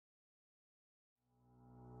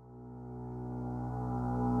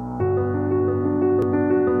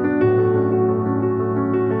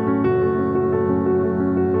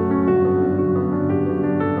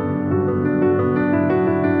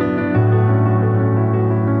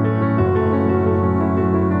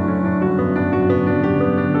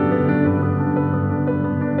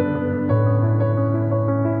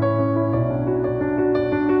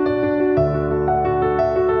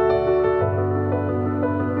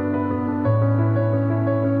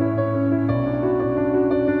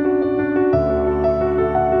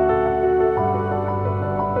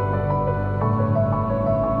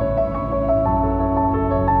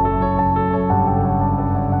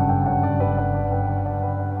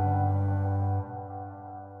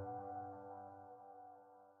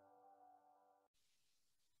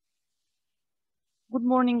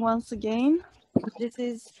morning once again. This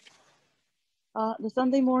is the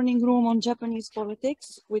Sunday morning room on Japanese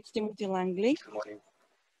politics with Timothy Langley. Good morning.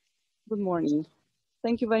 Good morning.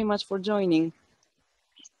 Thank you very much for joining.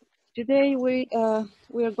 Today we are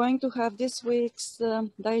going to have this week's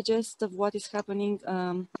digest of what is happening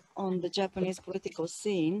on the Japanese political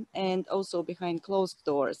scene and also behind closed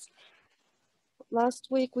doors. Last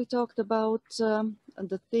week we talked about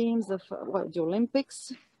the themes of the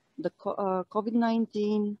Olympics, the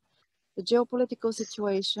COVID-19, the geopolitical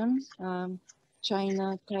situation,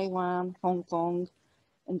 China, Taiwan, Hong Kong,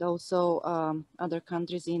 and also other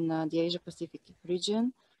countries in the Asia-Pacific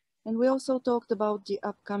region. And we also talked about the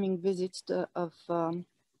upcoming visit of Prime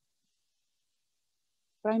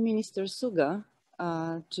Minister Suga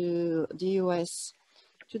to the US.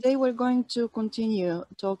 Today we're going to continue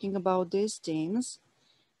talking about these themes,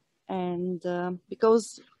 and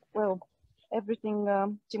because, well, everything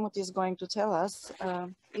Timothy is going to tell us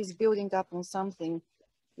is building up on something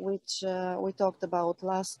which we talked about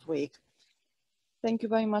last week. Thank you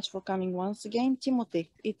very much for coming once again. Timothy,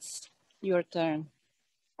 it's your turn.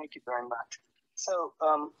 Thank you very much. So,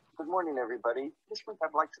 good morning, everybody. This week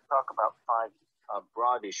I'd like to talk about 5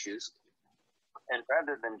 broad issues. And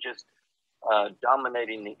rather than just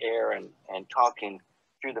dominating the air and talking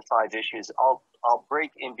through the 5 issues, I'll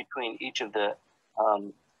break in between each of the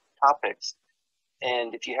topics.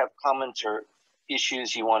 And if you have comments or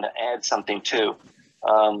issues you want to add something to,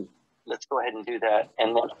 let's go ahead and do that.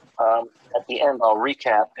 And then at the end, I'll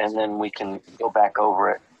recap, and then we can go back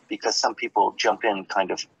over it, because some people jump in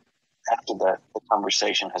kind of after the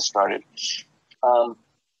conversation has started.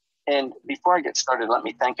 And before I get started, let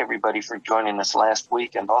me thank everybody for joining us last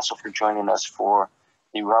week, and also for joining us for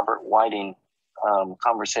the Robert Whiting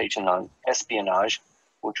conversation on espionage,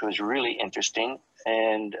 which was really interesting.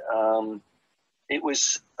 And it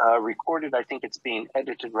was recorded. I think it's being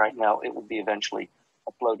edited right now. It will be eventually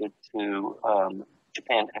uploaded to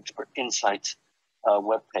Japan Expert Insights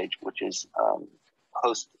webpage, which is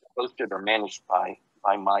hosted or managed by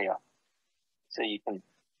Maya. So you can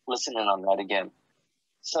listen in on that again.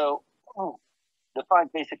 So the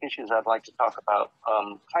 5 basic issues I'd like to talk about,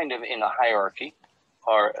 kind of in a hierarchy,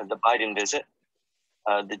 are the Biden visit,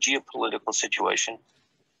 the geopolitical situation,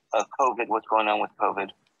 COVID, what's going on with COVID,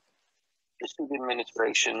 the Suga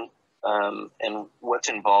administration, and what's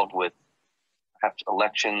involved with perhaps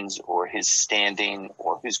elections or his standing,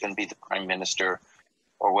 or who's going to be the prime minister,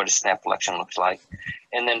 or what a snap election looks like.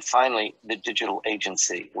 And then finally, the digital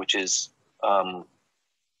agency, which is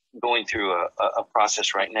going through a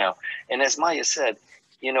process right now. And as Maya said,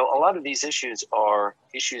 you know, a lot of these issues are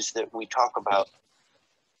issues that we talk about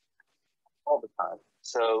all the time.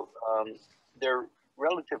 So they're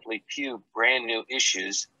relatively few brand new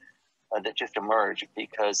issues that just emerge,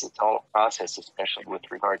 because it's all a process, especially with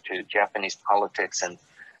regard to Japanese politics and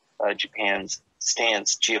Japan's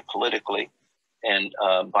stance geopolitically and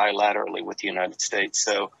bilaterally with the United States.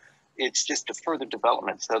 So it's just a further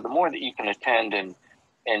development. So the more that you can attend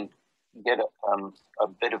and get a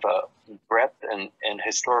bit of a breadth and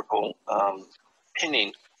historical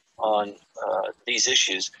pinning on these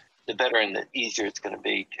issues, the better and the easier it's going to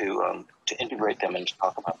be to integrate them and to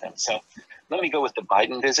talk about them. So let me go with the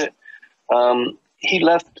Biden visit. He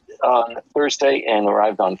left on Thursday and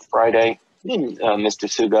arrived on Friday, Mr.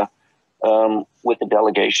 Suga, with the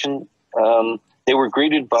delegation. They were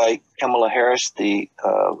greeted by Kamala Harris, the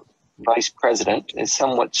vice president. It's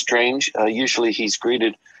somewhat strange. Usually he's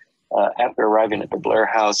greeted after arriving at the Blair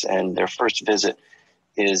House, and their first visit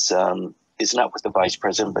is not with the vice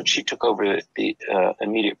president, but she took over the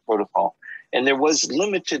immediate protocol. And there was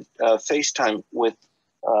limited FaceTime with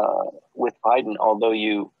Biden, although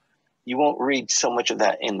you won't read so much of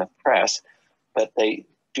that in the press, but they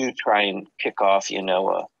do try and kick off, you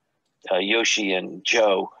know, a Yoshi and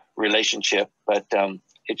Joe relationship, but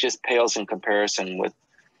it just pales in comparison with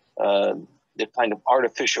the kind of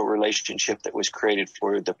artificial relationship that was created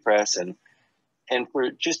for the press and for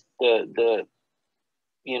just the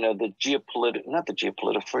you know, the geopolitical, not the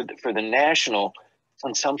geopolitical, for the national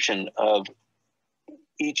consumption of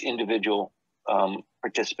each individual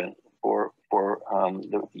participant, for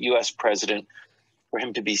the U.S. president, for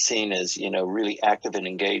him to be seen as, you know, really active and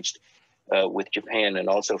engaged with Japan, and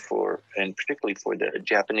also and particularly for the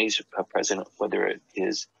Japanese president, whether it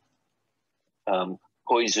is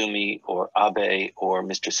Koizumi or Abe or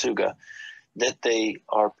Mr. Suga, that they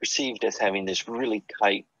are perceived as having this really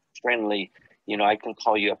tight, friendly, you know, I can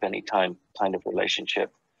call you up anytime kind of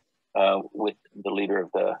relationship with the leader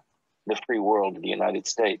of the free world, the United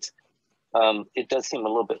States. It does seem a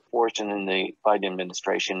little bit forced, and in the Biden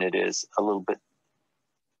administration, it is a little bit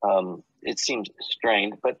it seems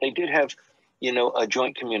strained, but they did have, a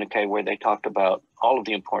joint communique where they talked about all of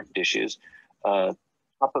the important issues. Top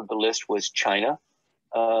of the list was China.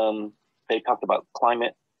 They talked about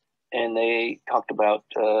climate, and they talked about,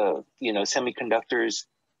 semiconductors,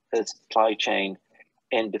 the supply chain,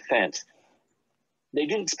 and defense. They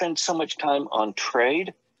didn't spend so much time on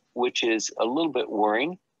trade, which is a little bit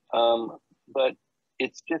worrying, but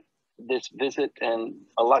it's just this visit and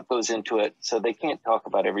a lot goes into it, so they can't talk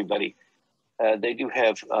about everybody. They do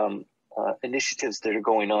have initiatives that are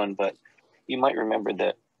going on, but you might remember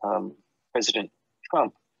that President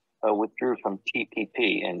Trump withdrew from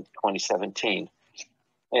TPP in 2017.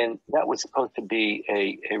 And that was supposed to be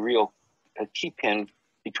a real key pin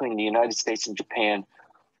between the United States and Japan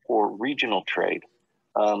for regional trade.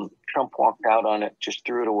 Trump walked out on it, just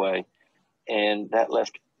threw it away, and that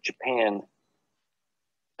left Japan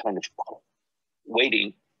kind of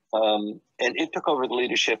waiting. And it took over the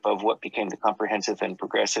leadership of what became the Comprehensive and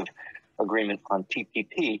Progressive Agreement on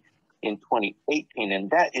TPP in 2018, and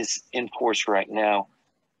that is in force right now.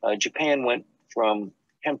 Japan went from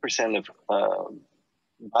 10% of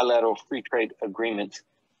bilateral free trade agreements,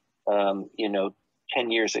 10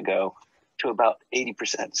 years ago, to about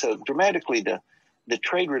 80%. So dramatically, the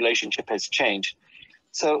trade relationship has changed.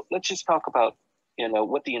 So let's just talk about,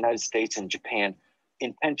 what the United States and Japan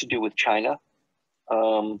intend to do with China,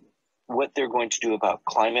 what they're going to do about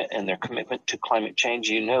climate and their commitment to climate change.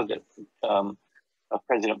 You know that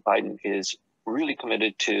President Biden is really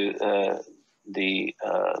committed to the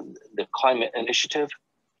climate initiative.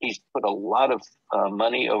 He's put a lot of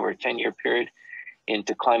money over a 10-year period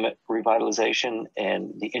into climate revitalization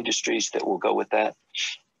and the industries that will go with that.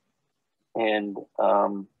 And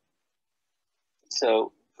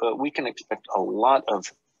so we can expect a lot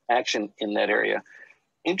of action in that area.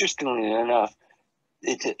 Interestingly enough,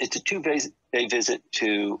 it's a 2-day visit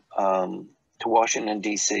to Washington,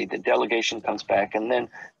 D.C. The delegation comes back, and then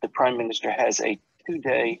the Prime Minister has a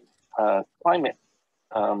 2-day climate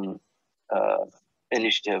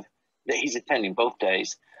initiative that he's attending both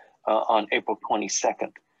days on April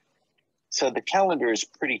 22nd. So the calendar is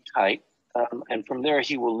pretty tight. And from there,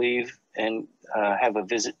 he will leave and have a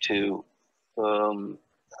visit to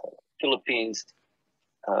Philippines,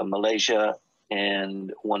 Malaysia,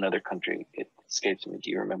 and one other country. It escapes me. Do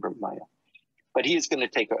you remember, Maya? But he is going to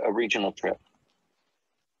take a regional trip.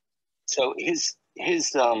 So his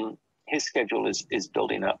schedule is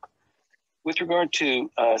building up. With regard to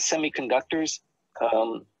semiconductors,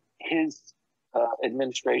 his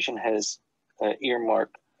administration has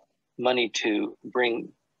earmarked money to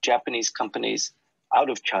bring Japanese companies out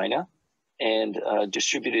of China and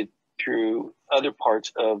distributed through other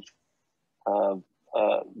parts of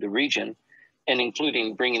the region, and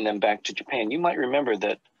including bringing them back to Japan. You might remember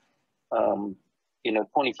that,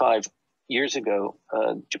 25 years ago,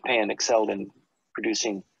 Japan excelled in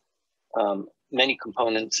producing many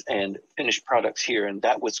components and finished products here, and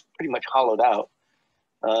that was pretty much hollowed out,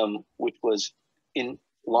 which was in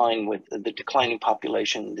line with the declining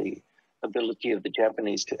population, the ability of the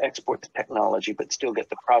Japanese to export the technology, but still get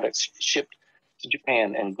the products shipped to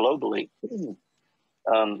Japan and globally,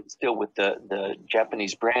 still with the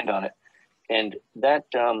Japanese brand on it. And that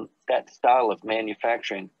style of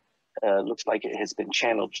manufacturing looks like it has been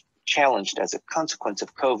challenged as a consequence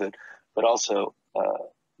of COVID, but also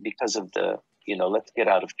because of the, let's get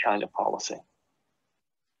out of China policy.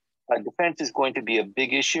 Defense is going to be a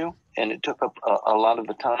big issue, and it took up a lot of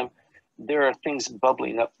the time. There are things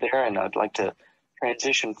bubbling up there, and I'd like to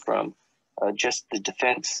transition from just the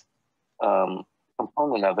defense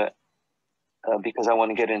component of it, because I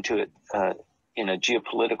want to get into it in a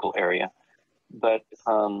geopolitical area. But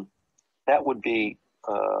that would be,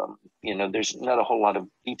 there's not a whole lot of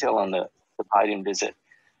detail on the Biden visit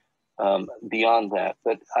beyond that.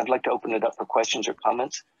 But I'd like to open it up for questions or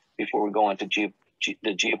comments before we go on to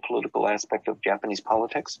the geopolitical aspect of Japanese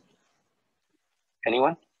politics.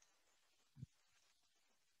 Anyone?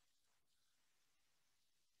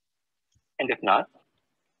 And if not,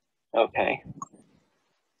 okay.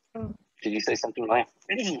 Oh. Did you say something, Maya?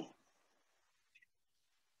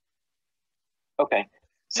 Okay.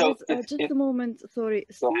 So yes, just a moment. Sorry,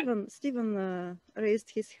 Stephen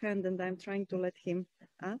raised his hand, and I'm trying to let him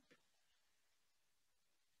up.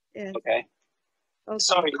 Yeah. Okay. Okay.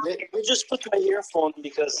 Sorry, let me just put my earphone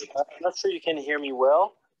because I'm not sure you can hear me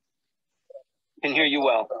well. Can hear you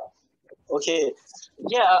well. Okay.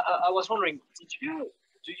 Yeah, I was wondering, do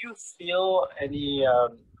you feel any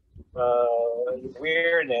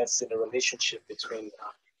weirdness in the relationship between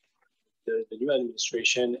the new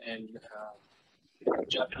administration and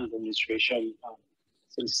Japanese administration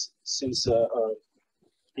since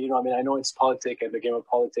you know, I mean, I know it's politics and the game of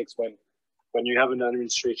politics when you have an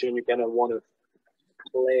administration, you kind of want to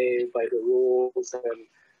play by the rules and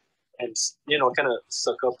you know, kind of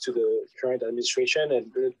suck up to the current administration.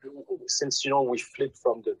 And since, you know, we flipped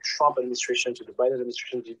from the Trump administration to the Biden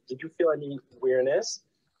administration, did you feel any weirdness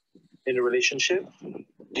in the relationship?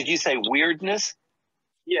 Did you say weirdness?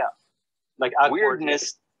 Yeah, like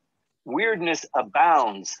weirdness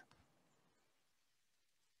abounds.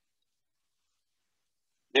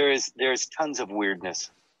 There's tons of weirdness.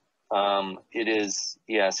 It is,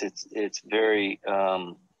 yes, it's very,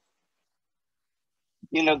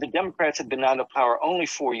 you know, the Democrats have been out of power only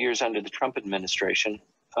 4 years under the Trump administration.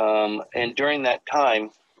 And during that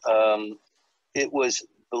time, it was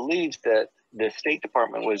believed that the State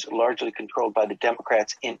Department was largely controlled by the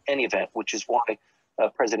Democrats in any event, which is why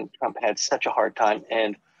President Trump had such a hard time.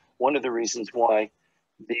 And one of the reasons why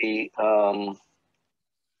the, I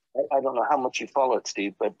don't know how much you follow it,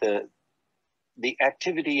 Steve, but the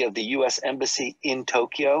activity of the U.S. Embassy in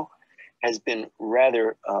Tokyo has been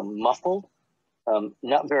rather muffled,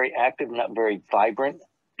 not very active, not very vibrant.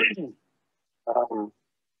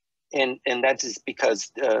 And that's just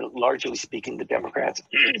because, largely speaking, the Democrats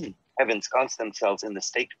have ensconced themselves in the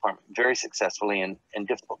State Department very successfully and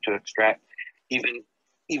difficult to extract, even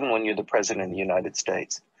when you're the president of the United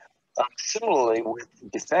States. Similarly, with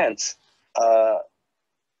defense,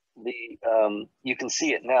 you can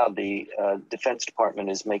see it now. The Defense Department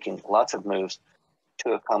is making lots of moves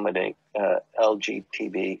to accommodate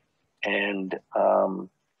LGBT and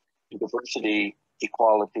diversity,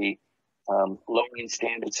 equality, lowering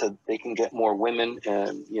standards so they can get more women,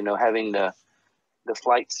 and you know, having the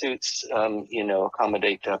flight suits, you know,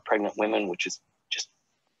 accommodate pregnant women, which is just,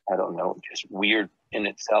 I don't know, just weird in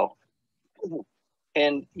itself.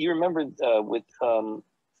 And you remember with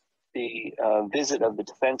the visit of the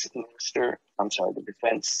defense minister, the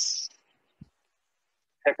defense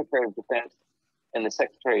secretary of defense and the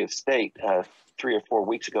secretary of state 3 or 4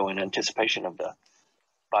 weeks ago in anticipation of the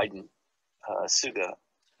Biden-Suga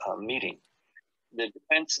meeting. The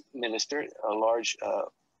defense minister, a large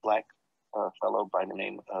black fellow by the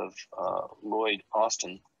name of Lloyd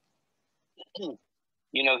Austin,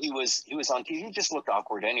 you know, he was on TV. He just looked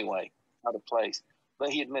awkward anyway, out of place. But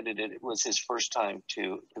he admitted it was his first time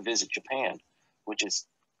to visit Japan, which is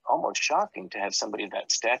almost shocking to have somebody of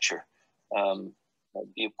that stature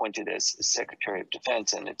be appointed as Secretary of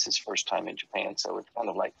Defense, and it's his first time in Japan. So it's kind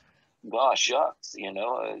of like, gosh, shucks, you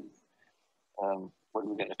know, what are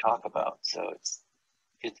we going to talk about? So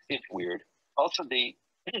it's weird. Also,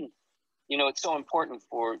 you know, it's so important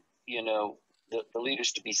for, you know, the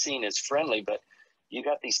leaders to be seen as friendly, but you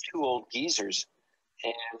got these two old geezers,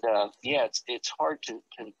 and yeah, it's hard to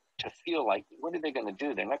feel like, what are they going to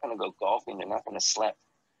do? They're not going to go golfing. They're not going to slap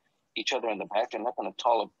each other in the back. They're not going to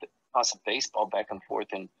toss a baseball back and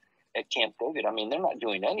forth at Camp David. I mean, they're not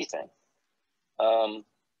doing anything.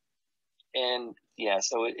 And yeah,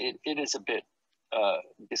 so it is a bit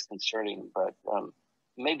disconcerting, but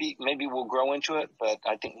maybe we'll grow into it. But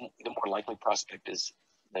I think the more likely prospect is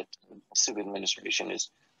that the Suga administration is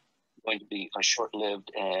going to be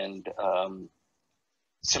short-lived, and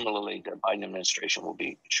similarly, the Biden administration will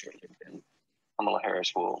be short-lived, and Kamala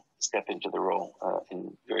Harris will step into the role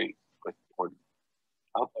in very quick order.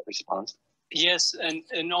 I hope that responds. Yes,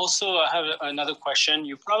 and also I have another question.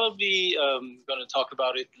 You're probably going to talk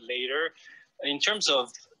about it later. In terms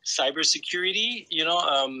of cybersecurity, you know,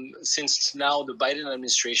 since now the Biden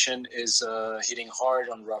administration is hitting hard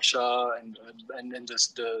on Russia and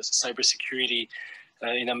the cybersecurity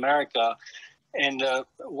in America. And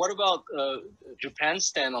what about Japan's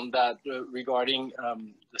stand on that regarding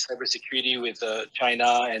the cybersecurity with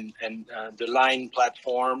China and the Line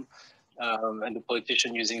platform? And the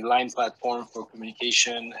politician using Line platform for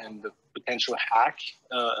communication and the potential hack.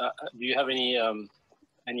 Do you have any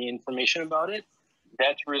information about it?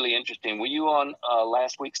 That's really interesting. Were you on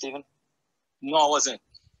last week, Stephen? No, I wasn't.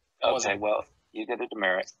 Okay, well, you get a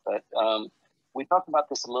demerit. But we talked about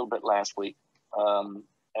this a little bit last week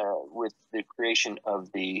with the creation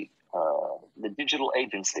of the Digital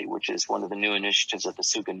Agency, which is one of the new initiatives of the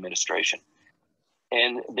Suga administration.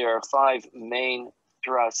 And there are 5 main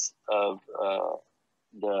thrusts of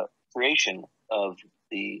the creation of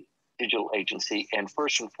the digital agency, and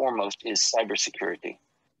first and foremost is cybersecurity.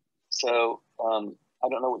 So I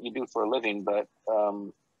don't know what you do for a living, but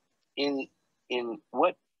in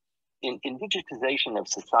digitization of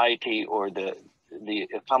society, or the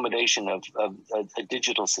accommodation of a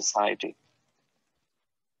digital society,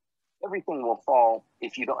 everything will fall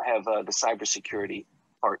if you don't have the cybersecurity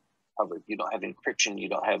part covered. You don't have encryption. You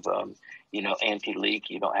don't have, you know, anti-leak.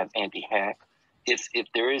 You don't have anti-hack. if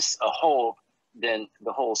there is a hole, then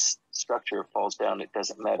the whole structure falls down. It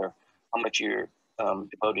doesn't matter how much you're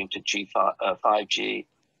devoting to 5G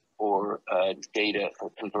or data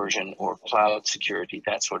conversion or cloud security,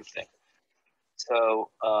 that sort of thing.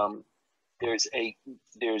 So there's a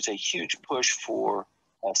huge push for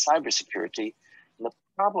cybersecurity. And the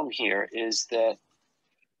problem here is that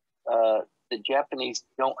the Japanese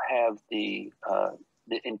don't have the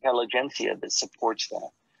intelligentsia that supports that.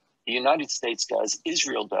 The United States does,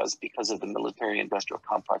 Israel does, because of the military-industrial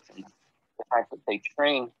complex and the fact that they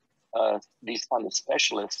train these kind of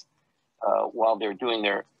specialists while they're doing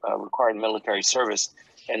their required military service,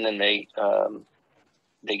 and then they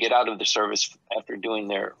get out of the service after doing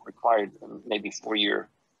their required maybe 4-year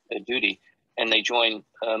duty, and they join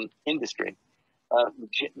industry.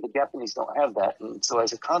 The Japanese don't have that, and so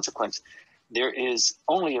as a consequence, there is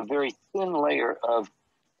only a very thin layer of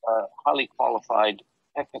highly qualified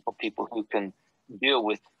technical people who can deal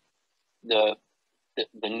with the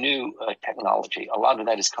new technology. A lot of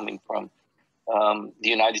that is coming from the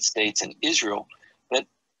United States and Israel. But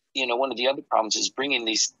one of the other problems is bringing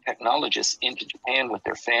these technologists into Japan with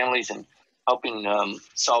their families and helping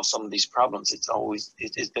solve some of these problems.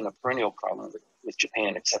 It's been a perennial problem with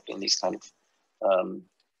Japan accepting these kind of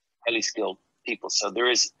highly skilled people. So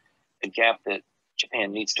there is a gap that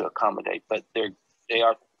Japan needs to accommodate, but they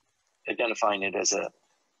are identifying it as a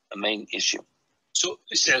main issue. So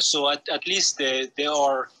at least they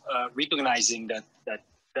are recognizing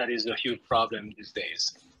that is a huge problem these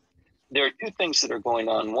days. There are two things that are going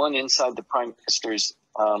on. One, inside the Prime Minister's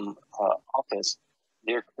office,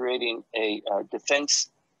 they're creating a defense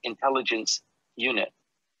intelligence unit,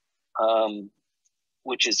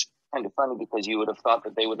 which is kind of funny because you would have thought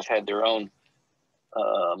that they would have had their own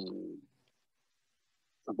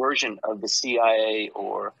version of the CIA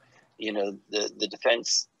or the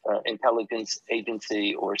Defense Intelligence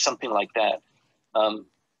Agency or something like that.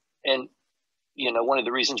 And one of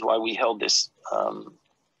the reasons why we held this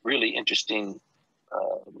really interesting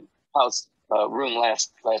house room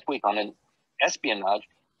last week on an espionage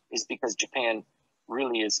is because Japan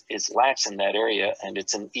really is lax in that area, and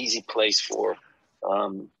it's an easy place for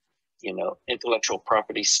intellectual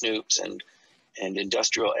property snoops and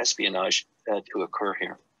industrial espionage to occur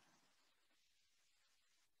here.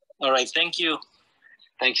 All right, thank you.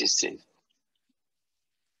 Thank you, Steve.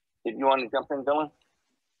 Did you want to jump in, Dylan?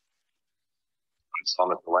 I saw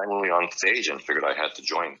Mr. Langley on stage and figured I had to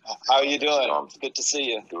join. How are you doing? Good to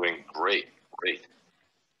see you. Doing great.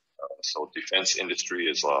 So defense industry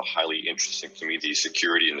is highly interesting to me. The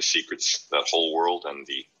security and the secrets, that whole world, and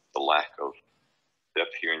the lack of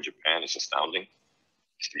depth here in Japan is astounding.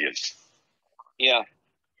 Yeah. I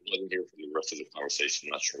wasn't here for the rest of the conversation.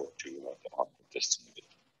 I'm not sure what to talk with this.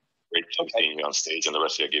 Great seeing you on stage, and the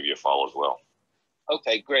rest of you, I'll give you a follow as well.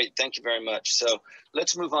 Okay, great. Thank you very much. So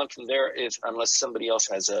let's move on from there, unless somebody else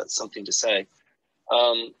has something to say.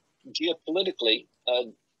 Geopolitically,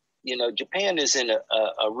 Japan is in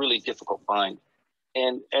a really difficult bind.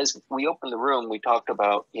 And as we opened the room, we talked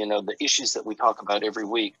about, the issues that we talk about every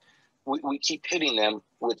week. We keep hitting them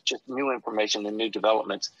with just new information and new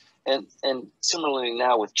developments. And similarly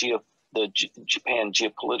now with the Japan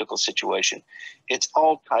geopolitical situation, it's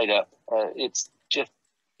all tied up. It's just,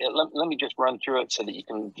 let me just run through it so that you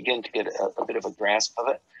can begin to get a bit of a grasp of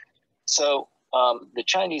it. So the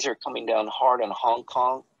Chinese are coming down hard on Hong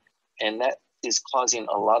Kong, and that is causing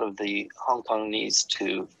a lot of the Hong Kongese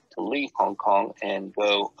to leave Hong Kong and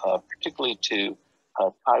go particularly to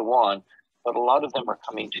Taiwan, but a lot of them are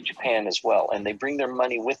coming to Japan as well, and they bring their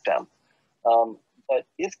money with them. But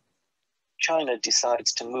if China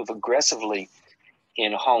decides to move aggressively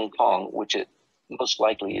in Hong Kong, which it most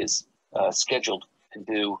likely is scheduled to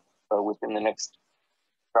do within the next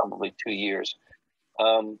probably 2 years,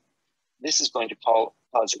 this is going to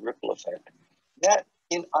cause a ripple effect. That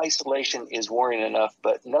in isolation is worrying enough,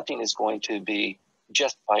 but nothing is going to be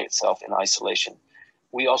just by itself in isolation.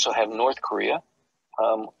 We also have North Korea,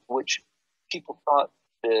 which people thought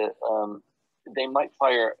they might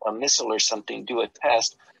fire a missile or something, do a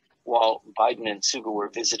test while Biden and Suga were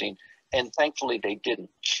visiting, and thankfully they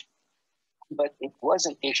didn't. But it was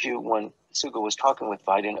an issue when Suga was talking with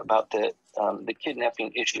Biden about the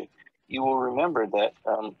kidnapping issue. You will remember that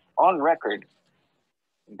on record,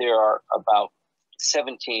 there are about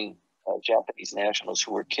 17 Japanese nationals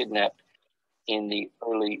who were kidnapped in the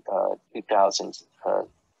early 2000s,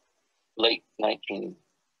 late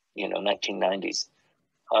 1990s.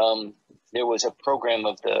 There was a program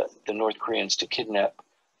of the North Koreans to kidnap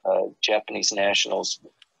Japanese nationals,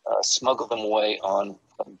 smuggle them away on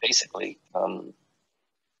basically,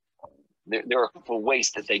 there are a couple of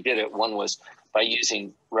ways that they did it. One was by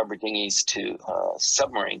using rubber dinghies to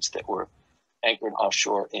submarines that were anchored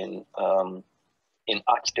offshore in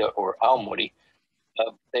Akita or Aomori.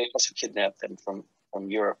 They also kidnapped them from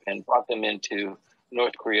Europe and brought them into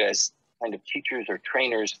North Korea as kind of teachers or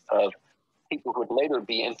trainers of people who would later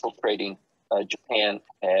be infiltrating Japan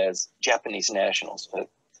as Japanese nationals,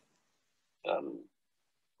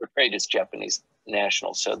 portrayed as Japanese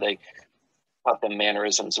nationals. So they taught them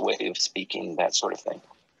mannerisms, a way of speaking, that sort of thing.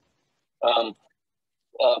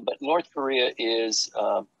 But North Korea is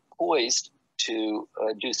poised to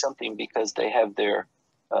do something because they have their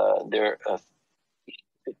 50th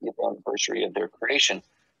anniversary of their creation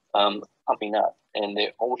coming up, and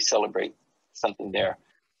they always celebrate something there.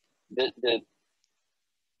 The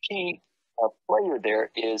key player there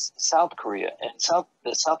is South Korea, and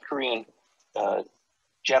the South Korean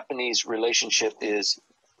Japanese relationship is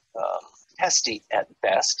testy at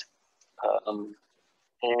best,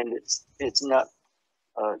 and it's not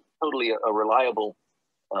totally a reliable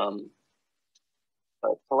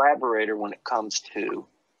collaborator when it comes to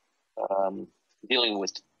dealing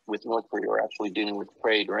with North Korea, or actually dealing with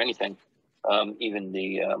trade or anything, even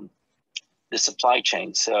the supply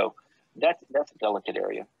chain. So that's a delicate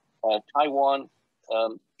area. Taiwan,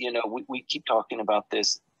 we keep talking about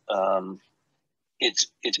this.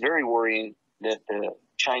 It's very worrying that the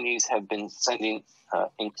Chinese have been sending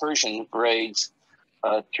incursion raids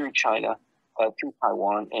through China, through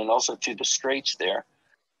Taiwan, and also to the straits there.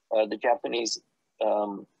 The Japanese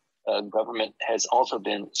government has also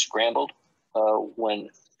been scrambled when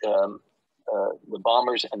the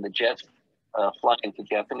bombers and the jets fly into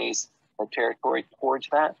Japanese territory towards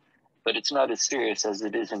that, but it's not as serious as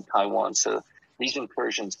it is in Taiwan. So these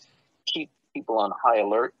incursions keep people on high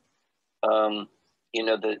alert. The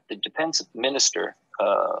defense minister,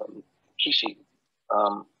 Kishi,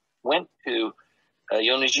 went to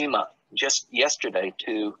Yonejima just yesterday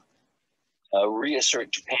to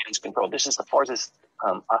reassert Japan's control. This is the farthest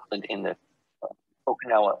island in the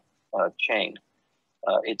Okinawa chain.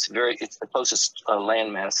 It's the closest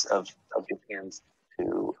landmass of Japan's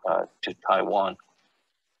to Taiwan,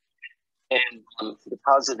 and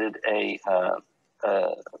deposited a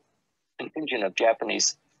contingent of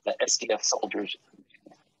Japanese SDF soldiers.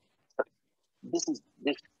 This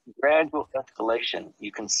gradual escalation.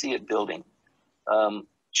 You can see it building.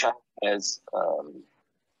 China has,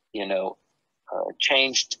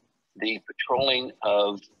 changed the patrolling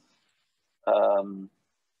of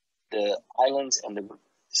the islands and the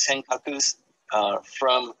senkakus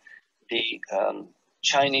from the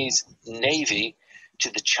Chinese Navy to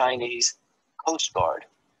the Chinese Coast Guard.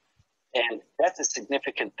 And that's a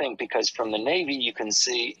significant thing, because from the Navy you can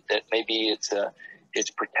see that maybe it's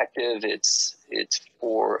protective, it's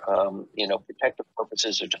for protective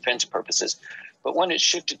purposes or defense purposes. But when it's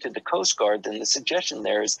shifted to the Coast Guard, then the suggestion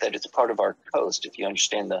there is that it's part of our coast, if you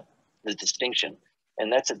understand the distinction.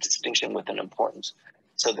 And that's a distinction with an importance.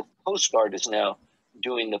 So the Coast Guard is now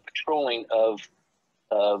doing the patrolling of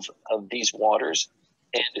these waters,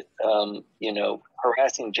 and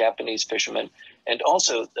harassing Japanese fishermen. And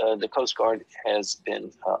also the Coast Guard has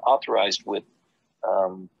been authorized with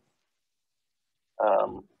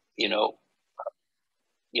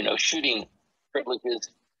shooting privileges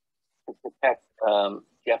to protect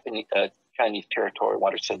Chinese territorial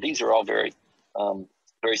waters. So these are all very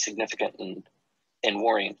very significant and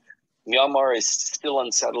worrying. Myanmar is still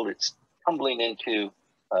unsettled. It's tumbling into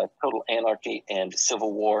total anarchy and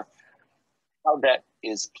civil war. How that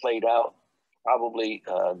is played out, probably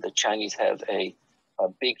the Chinese have a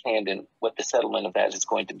big hand in what the settlement of that is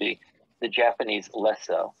going to be. The Japanese less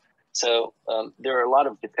so. So there are a lot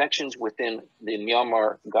of defections within the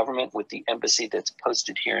Myanmar government with the embassy that's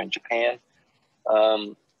posted here in Japan.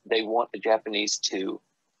 They want the Japanese to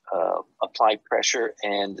apply pressure,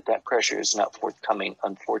 and that pressure is not forthcoming,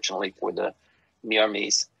 unfortunately, for the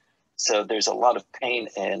Myanmese. So there's a lot of pain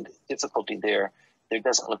and difficulty there. There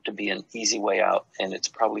doesn't look to be an easy way out, and it's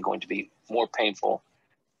probably going to be more painful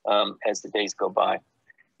as the days go by.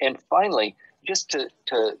 And finally, just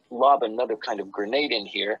to lob another kind of grenade in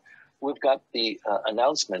here, we've got the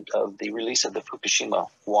announcement of the release of the Fukushima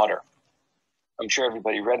water. I'm sure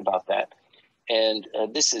everybody read about that. And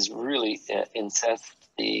this is really incensed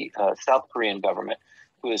the South Korean government,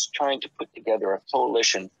 who is trying to put together a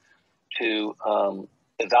coalition to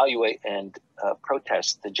evaluate and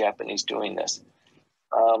protest the Japanese doing this.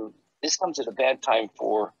 This comes at a bad time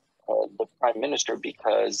for the prime minister,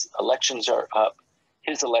 because elections are up.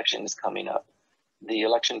 His election is coming up. The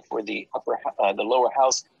election for the lower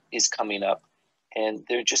house is coming up, and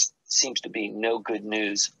there just seems to be no good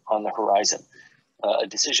news on the horizon. a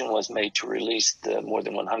decision was made to release the more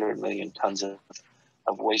than 100 million tons of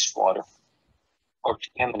wastewater or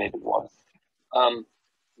contaminated water.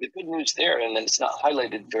 The good news there, and then it's not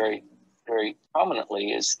highlighted very, very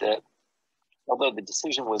prominently, is that although the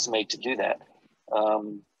decision was made to do that,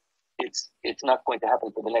 it's not going to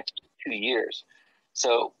happen for the next 2 years.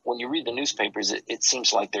 So when you read the newspapers, it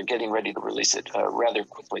seems like they're getting ready to release it rather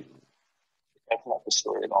quickly. That's not the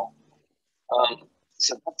story at all.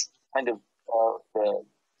 So that's kind of the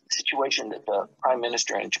situation that the Prime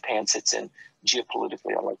Minister in Japan sits in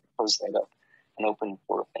geopolitically. I'd like to close that up and open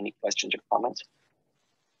for any questions or comments.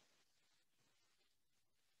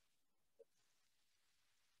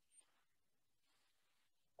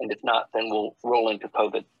 And if not, then we'll roll into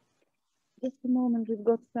COVID. Just a moment, we've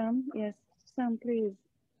got Sam. Yes, Sam, please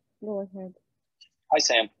go ahead. Hi,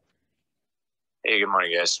 Sam. Hey, good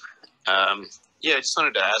morning, guys. Yeah, I just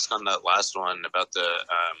wanted to ask on that last one about the,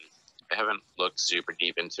 I haven't looked super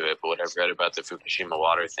deep into it, but what I've read about the Fukushima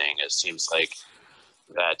water thing, it seems like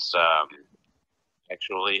that's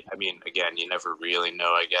actually, I mean, again, you never really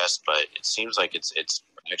know, I guess, but it seems like it's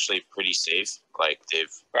actually pretty safe. Like they've,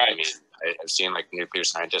 Right. I mean, I've seen like nuclear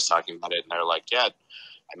scientists talking about it, and they're like, yeah,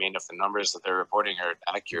 I mean, if the numbers that they're reporting are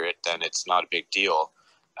accurate, then it's not a big deal.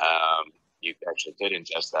 You actually could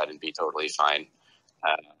ingest that and be totally fine.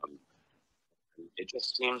 It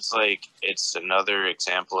just seems like it's another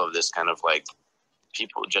example of this kind of like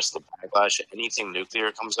people just the backlash. Anything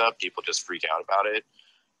nuclear comes up, people just freak out about it.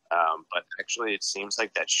 But actually, it seems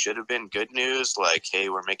like that should have been good news. Like, hey,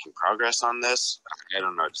 we're making progress on this. I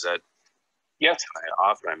don't know. Does that? Yes. Am I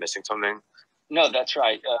off? Am I missing something? No, that's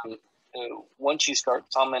right. Once you start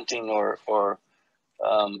commenting or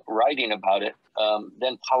writing about it,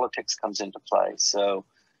 then politics comes into play. So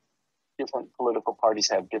different political parties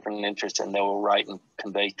have different interests, and they will write and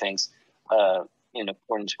convey things in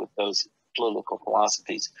accordance with those political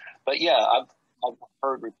philosophies. But yeah, I've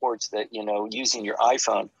heard reports that using your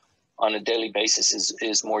iPhone on a daily basis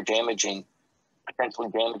is more damaging, potentially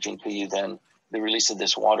damaging to you than the release of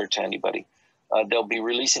this water to anybody. They'll be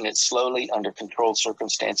releasing it slowly under controlled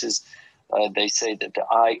circumstances. They say that the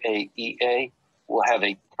IAEA will have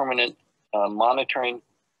a permanent monitoring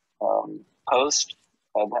post.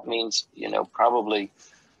 That means, probably,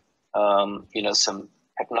 some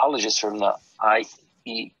technologists from the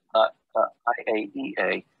IAEA,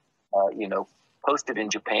 posted in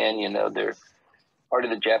Japan. They're part of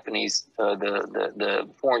the Japanese, the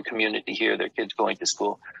foreign community here, their kids going to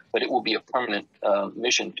school, but it will be a permanent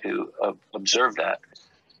mission to observe that.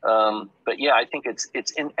 But yeah, I think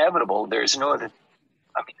it's inevitable. There's no other,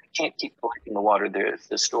 I mean, they can't keep collecting the water.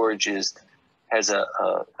 The storage has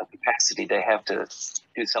a capacity. They have to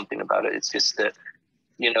do something about it. It's just that,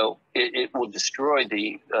 it will destroy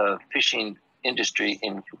the fishing industry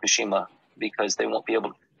in Fukushima because they'll be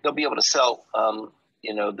able to sell,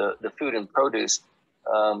 the food and produce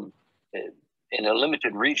in a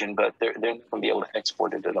limited region, but they're not going to be able to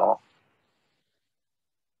export it at all.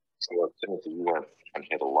 So Timothy, you went and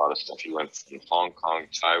had a lot of stuff. You went from Hong Kong,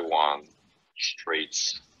 Taiwan,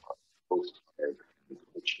 Straits, Coast Guard,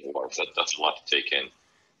 that's a lot to take in.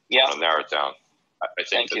 Yeah. I'll narrow it down. I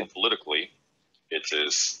think Thank politically, it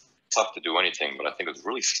is tough to do anything, but I think it's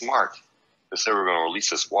really smart to say we're going to release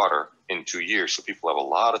this water in 2 years, so people have a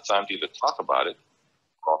lot of time to either talk about it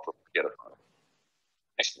or forget about it.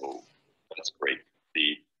 So that's great.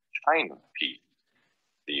 The China piece,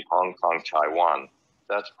 the Hong Kong, Taiwan,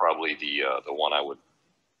 that's probably the one I would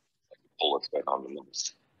pull its weight on the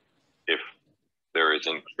most. If there is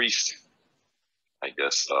increased, I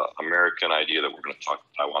guess, American idea that we're going to talk to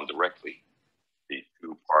Taiwan directly, the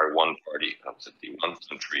one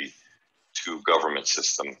country, two government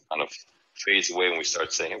system kind of fades away when we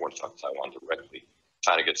start saying, hey, we're going to talk to Taiwan directly.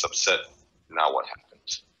 China gets upset. Now what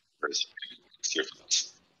happens? Where's your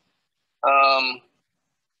thoughts?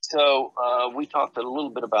 So we talked a little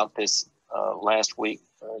bit about this last week,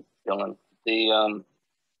 Dylan. They've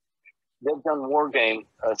done war game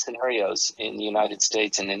scenarios in the United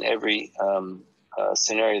States, and in every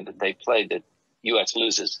scenario that they played, the U.S.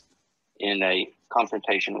 loses in a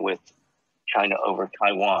confrontation with China over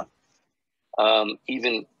Taiwan.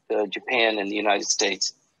 Even Japan and the United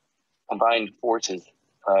States combined forces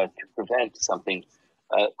to prevent something.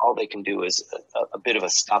 All they can do is a bit of a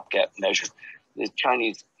stopgap measure. The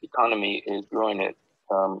Chinese economy is growing at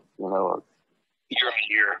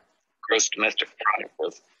year-on-year gross domestic product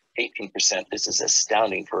of 18%. This is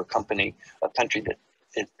astounding for a country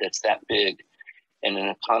that's that big and an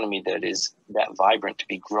economy that is that vibrant to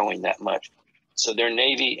be growing that much. So their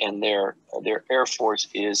Navy and their Air Force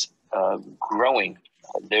is growing.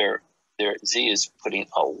 Their Z is putting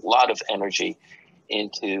a lot of energy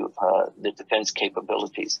into the defense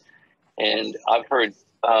capabilities. And I've heard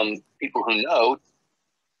people who know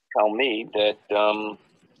tell me that,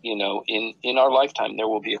 you know, in our lifetime, there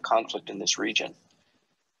will be a conflict in this region.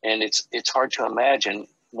 And it's hard to imagine.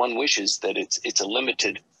 One wishes that it's a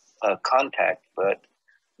limited contact, but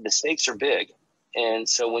the stakes are big. And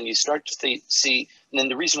so when you start to see, and then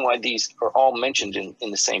the reason why these are all mentioned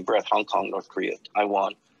in the same breath, Hong Kong, North Korea,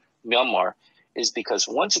 Taiwan, Myanmar, is because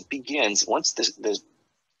once it begins, once the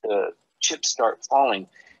chips start falling,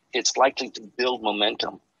 it's likely to build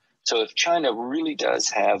momentum. So if China really does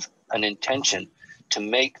have an intention to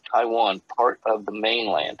make Taiwan part of the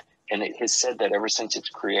mainland, and it has said that ever since its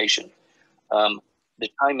creation, the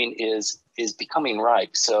timing is becoming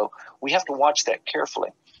ripe. So we have to watch that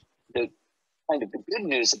carefully. The kind of the good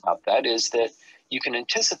news about that is that you can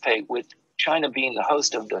anticipate, with China being the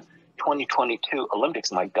host of the 2022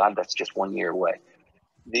 Olympics, my God, that's just 1 year away,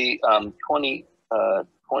 the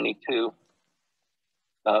 2022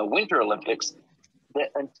 Winter Olympics,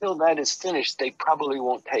 that until that is finished, they probably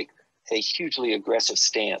won't take a hugely aggressive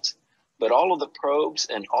stance. But all of the probes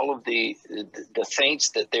and all of the feints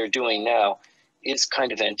that they're doing now is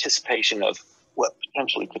kind of anticipation of what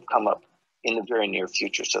potentially could come up in the very near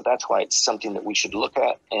future. So that's why it's something that we should look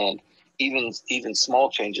at. And even small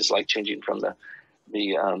changes, like changing from the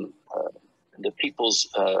people's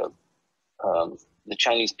the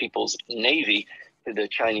Chinese People's Navy to the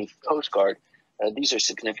Chinese Coast Guard, these are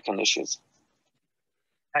significant issues.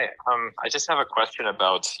 Hi, I just have a question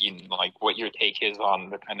about, you know, like what your take is on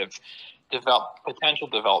the kind of potential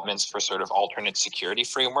developments for sort of alternate security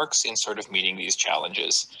frameworks in sort of meeting these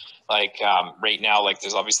challenges. Like right now, like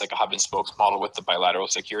there's obviously like a hub and spokes model with the bilateral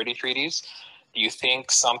security treaties. Do you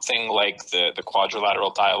think something like the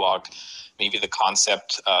quadrilateral dialogue, maybe the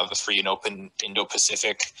concept of a free and open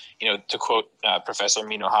Indo-Pacific, you know, to quote Professor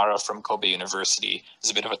Minohara from Kobe University, is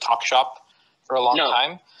a bit of a talk shop for a long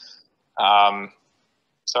time?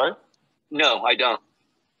 Sorry? No, I don't.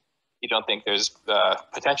 You don't think there's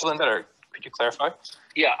potential in that, or could you clarify?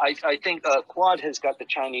 Yeah, I think Quad has got the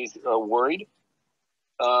Chinese worried.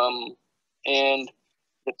 And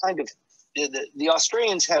the kind of, the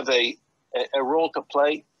Australians have a role to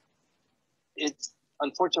play. It's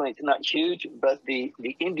unfortunately it's not huge, but the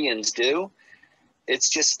Indians do. It's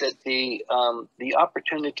just that the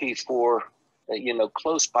opportunity for you know,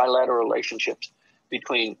 close bilateral relationships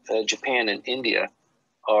between Japan and India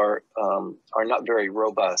are not very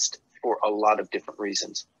robust for a lot of different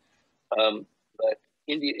reasons. But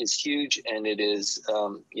India is huge, and it is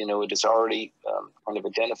you know, it has already kind of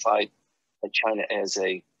identified China as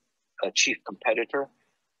a chief competitor.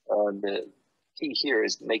 The key here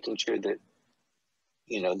is making sure that,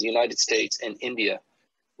 you know, the United States and India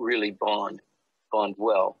really bond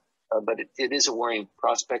well. But it is a worrying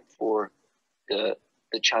prospect for the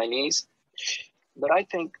Chinese. But I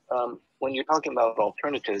think when you're talking about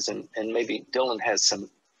alternatives, and maybe Dylan has some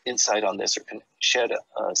insight on this or can shed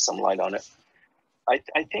some light on it, I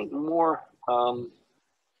think more,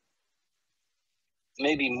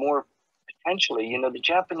 maybe more potentially, you know, the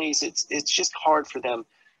Japanese, it's just hard for them.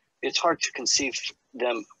 It's hard to conceive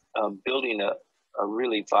them building a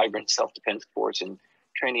really vibrant self-defense force and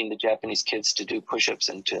training the Japanese kids to do push-ups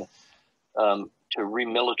and to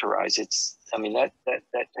remilitarize. I mean, that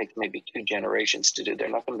takes maybe 2 generations to do. They're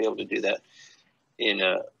not going to be able to do that in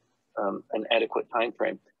an adequate time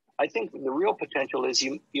frame. I think the real potential is,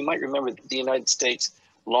 you might remember that the United States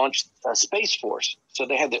launched a Space Force. So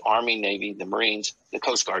they had the Army, Navy, the Marines, the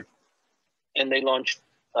Coast Guard, and they launched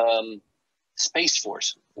Space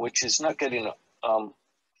Force, which is not getting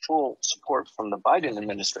full support from the Biden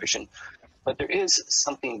administration, but there is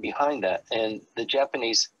something behind that. And the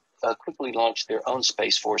Japanese quickly launched their own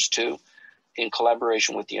Space Force too, in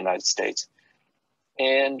collaboration with the United States.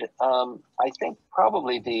 And I think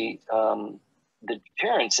probably the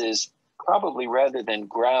deterrence is probably, rather than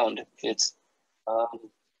ground, it's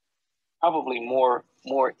probably more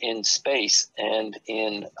in space and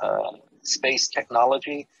in space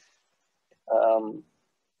technology,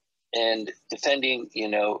 and defending, you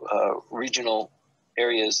know, regional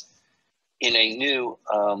areas in a new,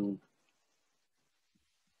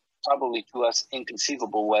 probably to us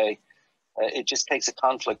inconceivable way. It just takes a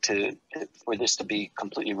conflict for this to be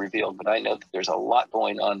completely revealed. But I know that there's a lot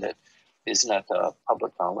going on that is not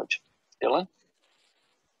public knowledge. Dylan?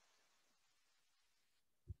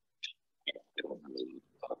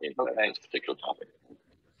 Okay. This particular topic.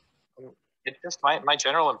 It's just my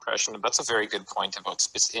general impression. That's a very good point about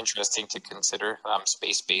it's interesting to consider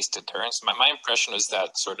space-based deterrence. My impression is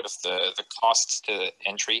that sort of the cost to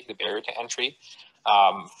entry, the barrier to entry,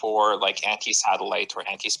 for like anti-satellite or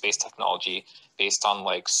anti-space technology based on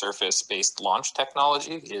like surface-based launch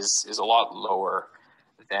technology is a lot lower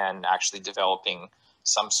than actually developing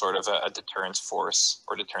some sort of a deterrence force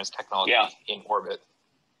or deterrence technology in orbit.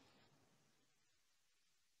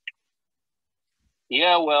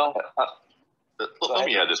 Yeah, well, let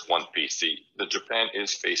me add this one piece. The Japan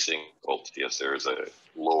is facing, well, yes, there is a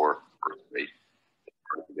lower birth rate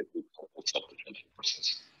to get self-defense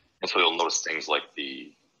forces. And so you'll notice things like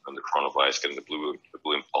the coronavirus getting the blue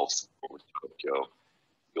impulse over Tokyo.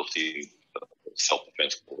 You'll see the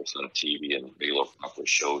self-defense force on TV and regular popular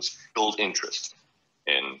shows build interest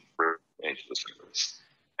in into the service.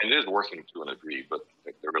 And it is working to a degree, but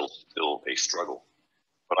there is still a struggle.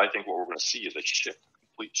 But I think what we're going to see is a shift, a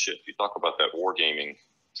complete shift. You talk about that wargaming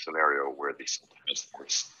scenario where the self-defense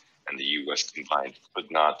force and the U.S. combined could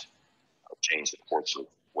not change the course of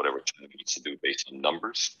whatever China needs to do based on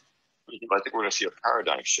numbers. But I think we're going to see a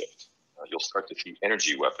paradigm shift. You'll start to see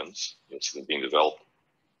energy weapons being developed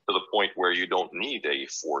to the point where you don't need a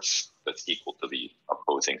force that's equal to the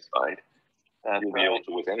opposing side. And you'll be able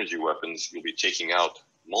to, with energy weapons, you'll be taking out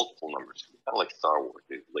multiple numbers. Kind of like Star Wars,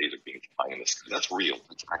 the laser beam flying in the sky. That's real.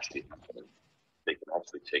 It's actually happening. They can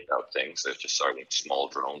actually take out things. They're just starting small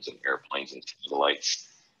drones and airplanes and satellites.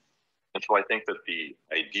 And so I think that the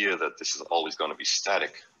idea that this is always going to be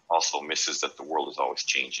static also misses that the world is always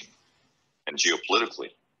changing. And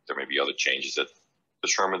geopolitically, there may be other changes that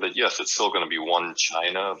determine that, yes, it's still going to be one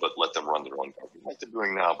China, but let them run their own government like they're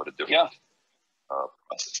doing now, but a different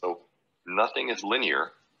process. So nothing is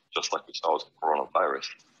linear, just like we saw with the coronavirus.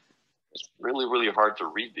 It's really, really hard to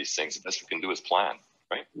read these things. The best we can do is plan,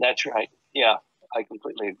 right? That's right. Yeah, I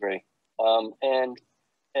completely agree. And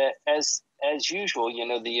as usual, you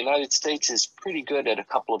know, the United States is pretty good at a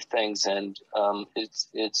couple of things, and it's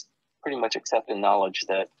pretty much accepted knowledge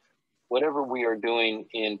that whatever we are doing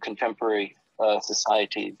in contemporary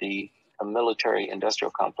society, the military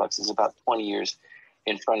industrial complex is about 20 years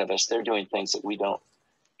in front of us. They're doing things that we don't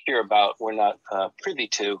hear about, we're not privy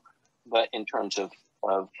to, but in terms of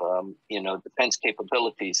you know, defense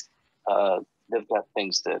capabilities, they've got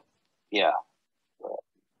things that, and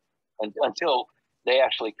until they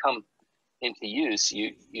actually come into use,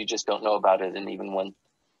 you just don't know about it. And even when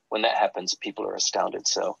that happens, people are astounded.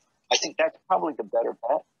 So I think that's probably the better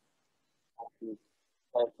bet.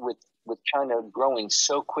 With China growing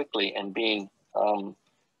so quickly and being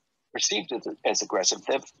perceived as aggressive,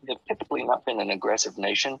 they've typically not been an aggressive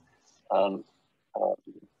nation,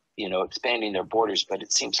 you know, expanding their borders, but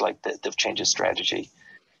it seems like they've changed strategy,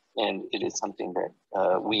 and it is something that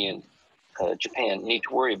we in Japan need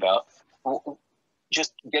to worry about.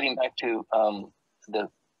 Just getting back to the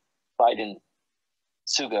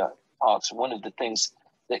Biden-Suga talks, one of the things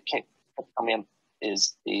that come in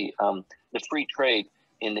is the free trade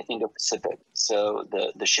in the Indo-Pacific, so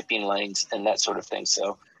the shipping lanes and that sort of thing.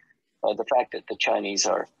 So the fact that the Chinese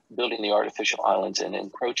are building the artificial islands and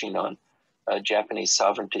encroaching on Japanese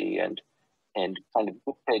sovereignty and kind of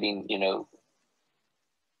dictating, you know,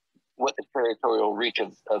 what the territorial reach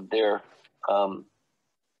of their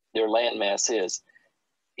landmass is,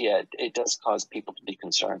 it does cause people to be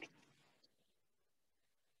concerned.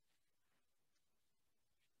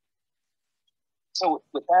 So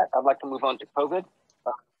with that, I'd like to move on to COVID.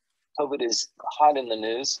 COVID is hot in the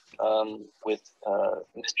news with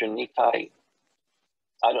Mr. Nikai.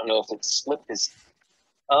 I don't know if it slipped his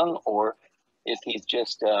tongue or if he's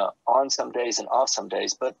just on some days and off some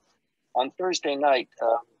days. But on Thursday night,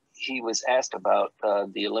 he was asked about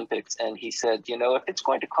the Olympics, and he said, you know, if it's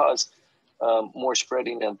going to cause more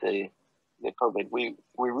spreading of the COVID, we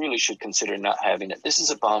really should consider not having it. This is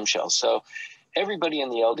a bombshell. So everybody in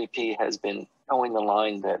the LDP has been towing the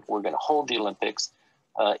line that we're going to hold the Olympics.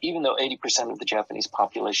 Even though 80% of the Japanese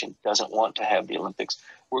population doesn't want to have the Olympics,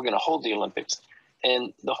 we're going to hold the Olympics.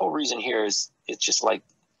 And the whole reason here is it's just like,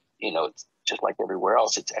 you know, it's just like everywhere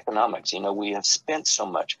else. It's economics. You know, we have spent so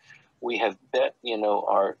much. We have bet, you know,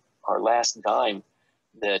 our last dime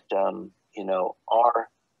that, you know, our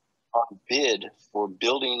bid for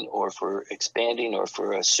building or for expanding or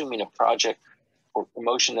for assuming a project for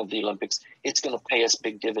promotion of the Olympics, it's going to pay us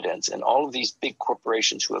big dividends. And all of these big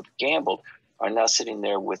corporations who have gambled are now sitting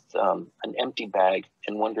there with an empty bag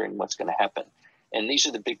and wondering what's going to happen. And these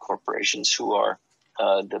are the big corporations who are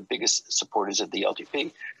the biggest supporters of the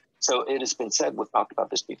LDP. So it has been said, we've talked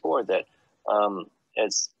about this before, that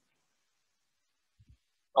as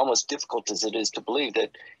almost difficult as it is to believe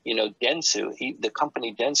that, you know, Dentsu, the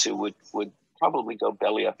company Dentsu would probably go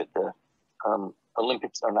belly up if the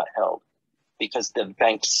Olympics are not held, because they've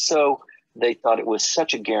banked so they thought it was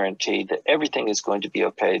such a guarantee that everything is going to be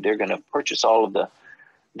okay. They're going to purchase all of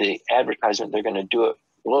the advertisement. They're going to do it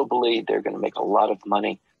globally. They're going to make a lot of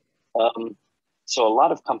money. So a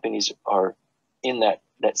lot of companies are in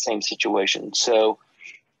that same situation. So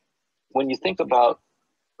when you think about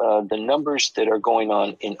the numbers that are going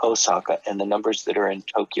on in Osaka and the numbers that are in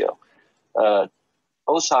Tokyo,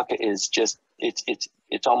 Osaka is just,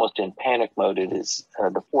 it's almost in panic mode. It is,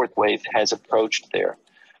 the fourth wave has approached there,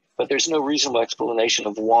 but there's no reasonable explanation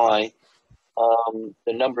of why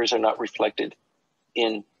the numbers are not reflected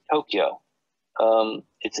in Tokyo.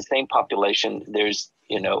 It's the same population. There's,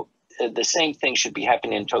 the same thing should be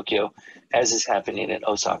happening in Tokyo as is happening in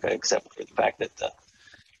Osaka, except for the fact that the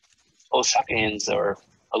Osakans are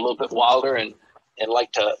a little bit wilder and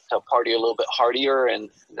like to party a little bit hardier, and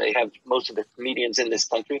they have most of the comedians in this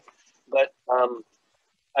country. But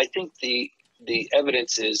I think the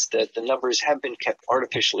evidence is that the numbers have been kept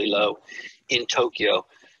artificially low in Tokyo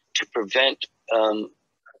to prevent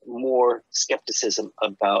more skepticism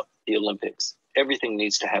about the Olympics. Everything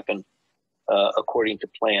needs to happen according to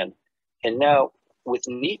plan. And now with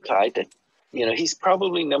Nikai, that he's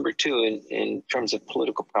probably number 2 in terms of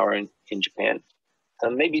political power in Japan.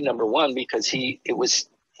 Maybe number 1 because it was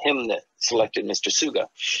him that selected Mr. Suga.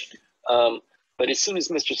 But as soon as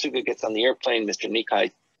Mr. Suga gets on the airplane, Mr.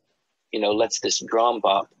 Nikai, lets this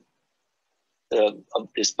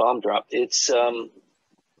this bomb drop. It's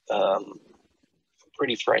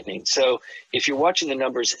pretty frightening. So if you're watching the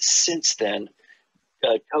numbers since then,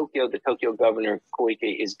 the Tokyo governor Koike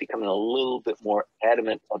is becoming a little bit more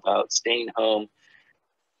adamant about staying home.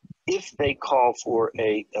 If they call for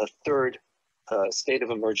a third state of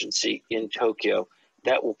emergency in Tokyo,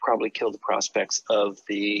 that will probably kill the prospects of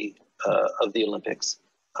the Olympics.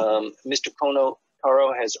 Mr. Kono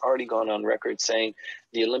Taro has already gone on record saying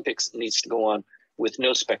the Olympics needs to go on with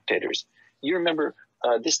no spectators. You remember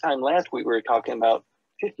this time last week we were talking about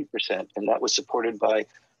 50%, and that was supported by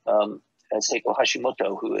Seiko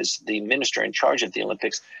Hashimoto, who is the minister in charge of the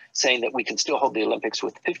Olympics, saying that we can still hold the Olympics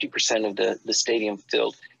with 50% of the stadium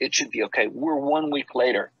filled. It should be okay. We're 1 week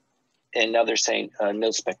later, and now they're saying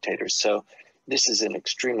no spectators. So this is an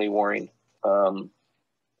extremely worrying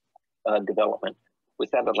development.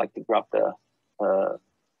 With that, I'd like to drop the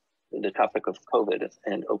topic of COVID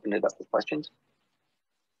and open it up to questions.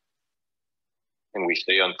 Can we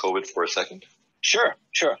stay on COVID for a second? Sure.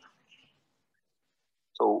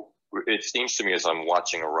 So it seems to me as I'm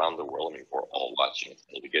watching around the world, we're all watching,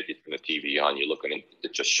 you get the TV on, you look at it,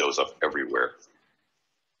 it just shows up everywhere.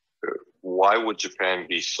 Why would Japan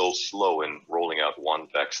be so slow in rolling out 1,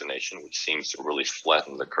 vaccination, which seems to really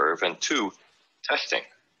flatten the curve, and 2, testing?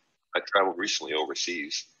 I traveled recently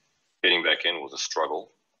overseas. Getting back in was a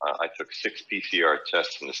struggle. I took 6 PCR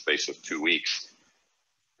tests in the space of 2 weeks.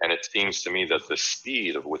 And it seems to me that the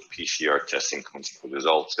speed of which PCR testing comes with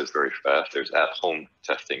results is very fast. There's at-home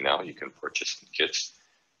testing now. You can purchase some kits.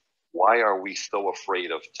 Why are we so afraid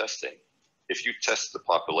of testing? If you test the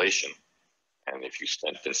population, and if you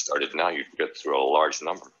started now, you can get through a large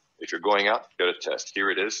number. If you're going out, get a test. Here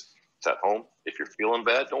it is. It's at home. If you're feeling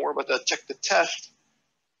bad, don't worry about that. Check the test.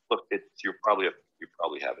 Look, you probably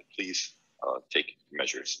have it. Please take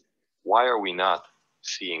measures. Why are we not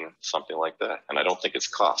seeing something like that? And I don't think it's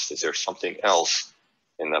cost. Is there something else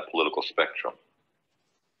in that political spectrum?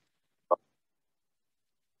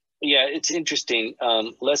 Yeah, it's interesting.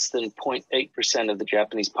 Less than 0.8% of the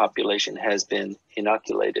Japanese population has been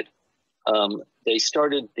inoculated. They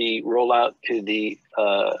started the rollout to the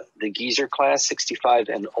geezer class, 65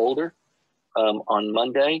 and older, on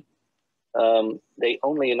Monday. They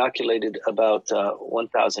only inoculated about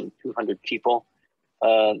 1,200 people.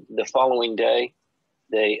 The following day,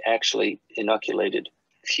 they actually inoculated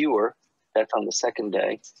fewer. That's on the second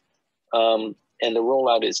day. And the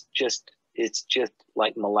rollout is just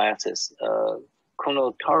like molasses.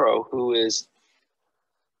 Kono Taro, who is,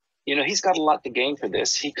 he's got a lot to gain for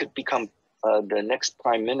this. He could become the next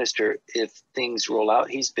prime minister if things roll out.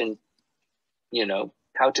 He's been,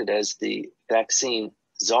 touted as the vaccine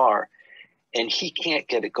czar, and he can't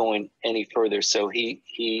get it going any further. So he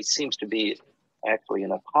seems to be actually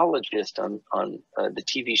an apologist on the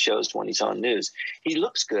TV shows when he's on news. He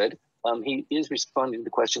looks good. He is responding to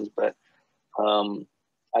questions, but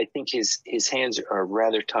I think his hands are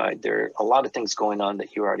rather tied. There are a lot of things going on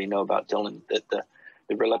that you already know about, Dylan, that the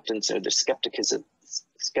reluctance or the skepticism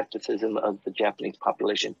of the Japanese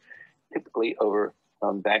population typically over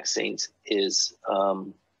vaccines is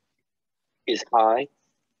high.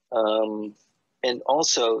 And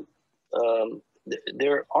also,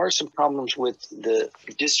 there are some problems with the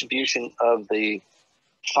distribution of the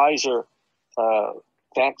Pfizer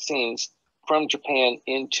vaccines from Japan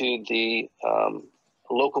into the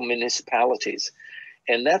local municipalities.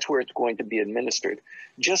 And that's where it's going to be administered.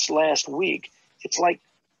 Just last week, it's like,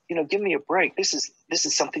 give me a break. This is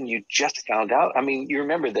something you just found out. I mean, you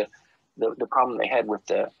remember the problem they had with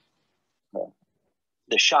the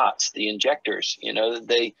shots, the injectors.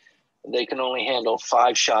 They can only handle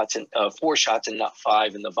 4 shots and not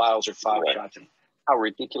 5, and the vials are 5 shots. And how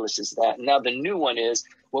ridiculous is that? Now the new one is,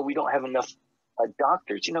 well, we don't have enough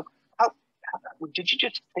doctors. How did you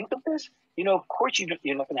just think of this? Of course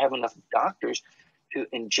you're not going to have enough doctors to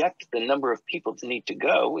inject the number of people that need to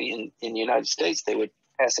go. In the United States, they would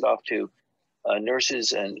pass it off to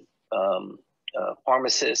nurses and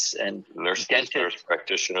pharmacists and nurse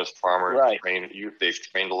practitioners, farmers. Right. They've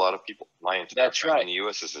trained a lot of people. That's right. In the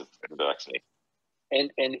U.S. is vaccinated.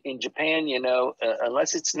 And in Japan,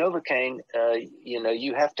 unless it's Novocaine,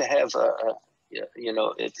 you have to have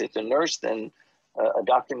if it's a nurse, then a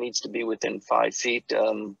doctor needs to be within 5 feet,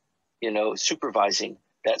 supervising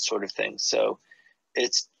that sort of thing. So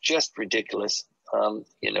it's just ridiculous.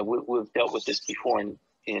 We've dealt with this before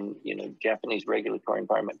in Japanese regulatory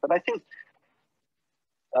environment, but I think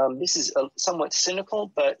this is somewhat cynical,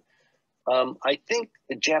 but I think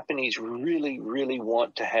the Japanese really, really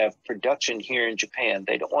want to have production here in Japan.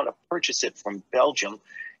 They don't want to purchase it from Belgium,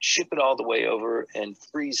 ship it all the way over and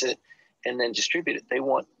freeze it and then distribute it. They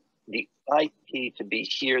want the IP to be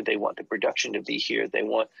here. They want the production to be here. They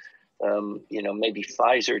want, maybe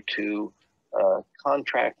Pfizer to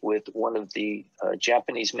contract with one of the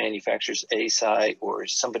Japanese manufacturers, Eisai or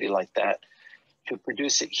somebody like that, to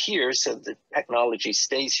produce it here so the technology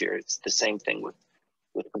stays here. It's the same thing with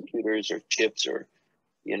computers or chips or,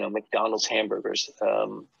 McDonald's hamburgers.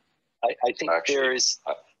 I think there is.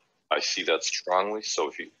 I see that strongly.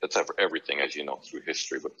 So that's everything, as you know, through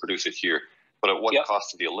history, but produce it here. But at what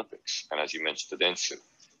cost to the Olympics? And as you mentioned, the Dentsu.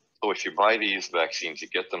 So if you buy these vaccines, you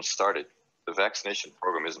get them started. The vaccination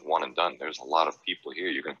program isn't one and done. There's a lot of people here.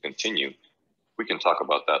 You're going to continue. We can talk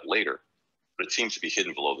about that later, but it seems to be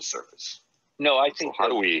hidden below the surface. No, I think. So how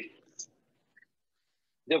do we?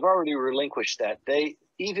 They've already relinquished that. They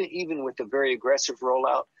even with the very aggressive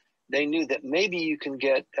rollout, they knew that maybe you can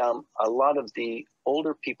get a lot of the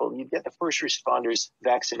older people. You get the first responders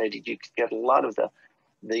vaccinated. You could get a lot of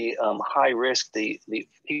the high risk, the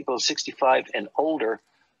people 65 and older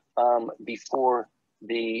before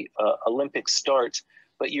the Olympics starts.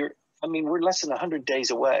 But we're less than 100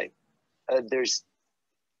 days away. There's,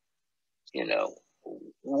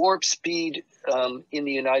 warp speed in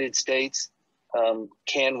the United States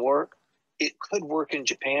can work. It could work in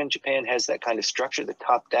Japan. Japan has that kind of structure, the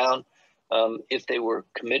top down, if they were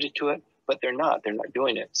committed to it, but they're not. They're not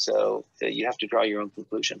doing it. So you have to draw your own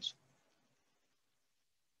conclusions.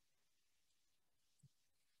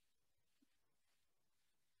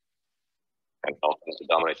 And also to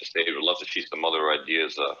dominate the stage, we'd love to see some other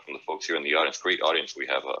ideas from the folks here in the audience. Great audience we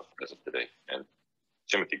have as of today. And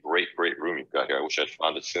Timothy, great room you've got here. I wish I'd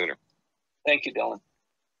found it sooner. Thank you, Dylan.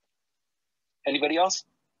 Anybody else?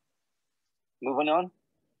 Moving on.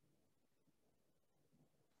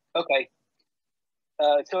 Okay.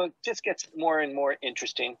 So it just gets more and more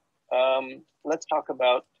interesting. Let's talk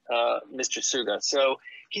about Mr. Suga. So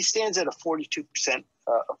he stands at a 42%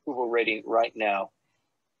 approval rating right now.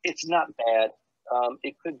 It's not bad.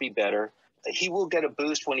 It could be better. He will get a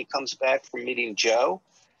boost when he comes back from meeting Joe,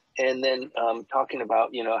 and then talking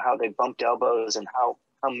about how they bumped elbows and how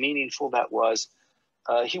meaningful that was.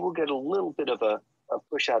 He will get a little bit of a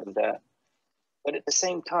push out of that. But at the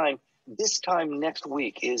same time, this time next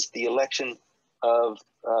week is the election of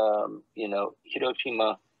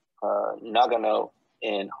Hiroshima, Nagano,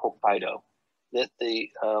 and Hokkaido. That the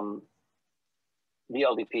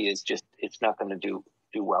LDP is just, it's not going to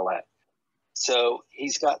do well at. So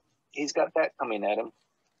he's got that coming at him.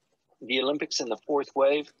 The Olympics in the fourth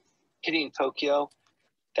wave, hitting Tokyo,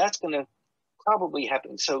 that's going to probably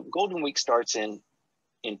happen. So Golden Week starts in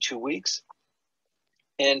 2 weeks.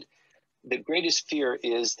 And the greatest fear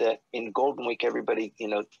is that in Golden Week, everybody,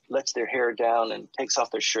 lets their hair down and takes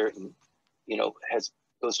off their shirt and,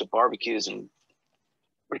 goes to barbecues and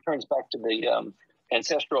returns back to the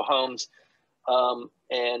ancestral homes.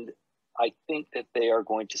 And I think that they are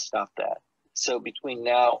going to stop that. So between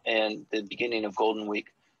now and the beginning of Golden Week,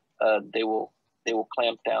 they will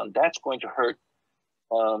clamp down. That's going to hurt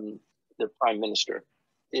the prime minister.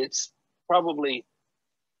 It's probably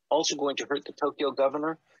also going to hurt the Tokyo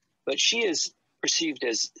governor, but she is perceived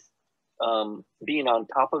as being on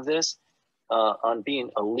top of this, on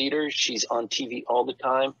being a leader. She's on TV all the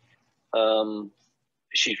time.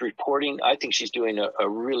 She's reporting. I think she's doing a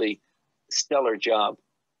really stellar job.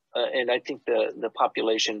 And I think the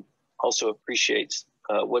population also appreciates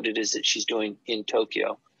what it is that she's doing in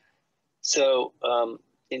Tokyo. So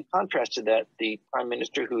in contrast to that, the prime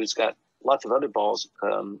minister, who's got lots of other balls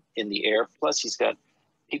in the air, plus he's got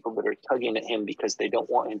people that are tugging at him because they don't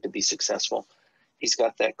want him to be successful. He's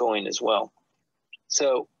got that going as well.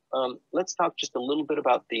 So let's talk just a little bit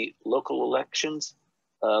about the local elections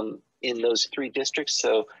in those 3 districts.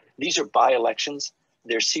 So these are by-elections.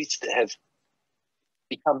 They're seats that have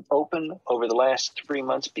become open over the last 3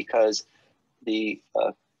 months because the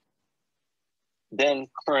then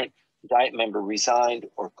current Diet member resigned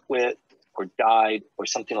or quit or died or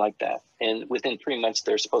something like that. And within 3 months,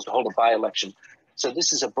 they're supposed to hold a by-election. So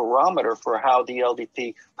this is a barometer for how the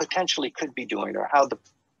LDP potentially could be doing, or how the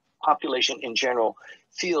population in general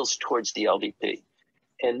feels towards the LDP.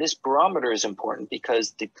 And this barometer is important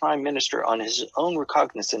because the prime minister, on his own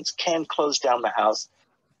recognizance, can close down the House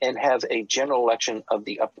and have a general election of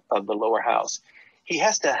the lower house. He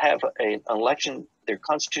has to have an election, they're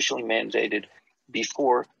constitutionally mandated,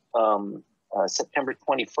 before September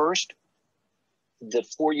 21st. The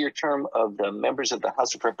 4-year term of the members of the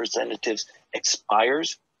House of Representatives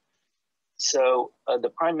expires. So the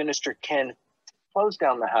prime minister can close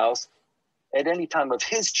down the House at any time of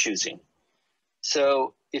his choosing.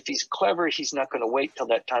 So if he's clever, he's not going to wait till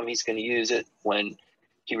that time. He's going to use it when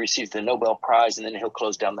he receives the Nobel Prize, and then he'll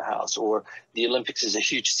close down the House. Or the Olympics is a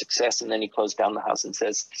huge success, and then he closed down the House and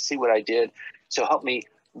says, see what I did? So help me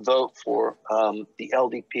vote for the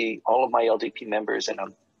LDP, all of my LDP members, and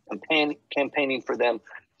I'm campaigning for them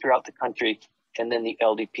throughout the country. And then the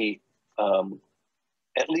LDP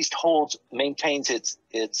at least maintains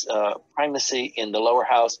its primacy in the lower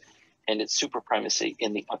house and its super primacy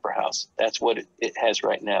in the upper house. That's what it has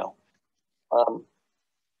right now.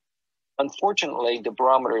 Unfortunately, the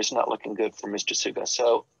barometer is not looking good for Mr. Suga.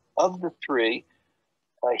 So of the 3,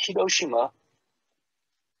 Hiroshima,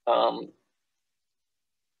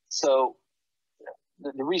 so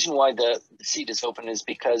the reason why the seat is open is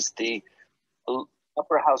because the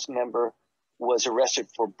upper house member was arrested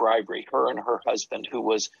for bribery, her and her husband, who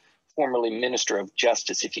was formerly Minister of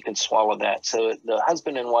Justice, if you can swallow that. So the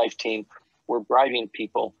husband and wife team were bribing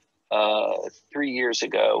people 3 years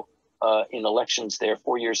ago in elections there,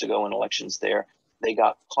 4 years ago in elections there. They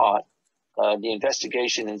got caught. The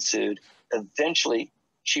investigation ensued. Eventually,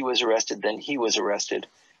 she was arrested, then he was arrested.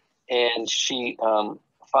 And she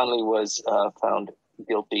finally was found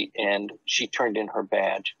guilty, and she turned in her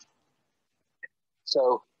badge.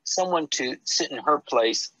 So someone to sit in her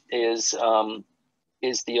place is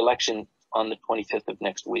the election on the 25th of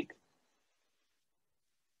next week.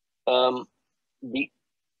 The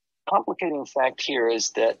complicating fact here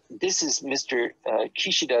is that this is Mr.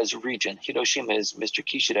 Kishida's region. Hiroshima is Mr.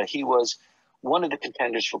 Kishida. He was one of the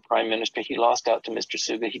contenders for prime minister. He lost out to Mr.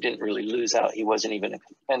 Suga. He didn't really lose out. He wasn't even a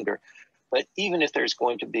contender. But even if there's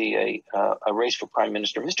going to be a race for prime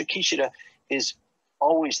minister, Mr. Kishida is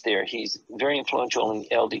always there. He's very influential in the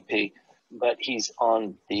LDP, but he's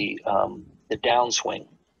on the downswing.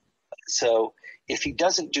 So if he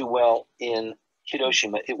doesn't do well in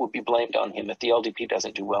Hiroshima, it will be blamed on him if the LDP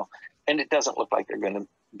doesn't do well. And it doesn't look like they're going to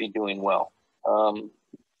be doing well.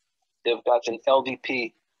 They've got an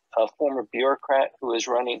LDP former bureaucrat who is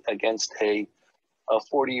running against a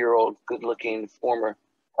 40-year-old good-looking former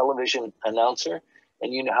television announcer.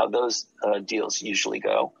 And you know how those deals usually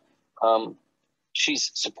go.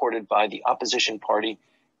 She's supported by the opposition party,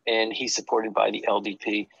 and he's supported by the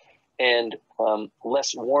LDP, and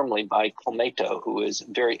less warmly by Komeito, who is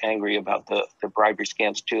very angry about the bribery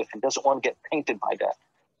scams too, and doesn't want to get painted by that.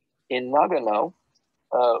 In Nagano,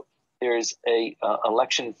 there's a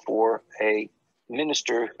election for a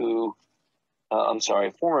minister who,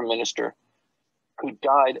 former minister who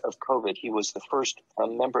died of COVID. He was the first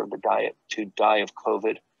member of the Diet to die of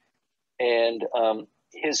COVID. And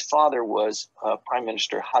his father was Prime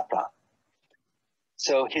Minister Hata.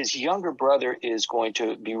 So his younger brother is going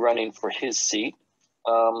to be running for his seat,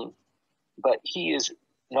 but he is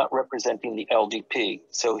not representing the LDP.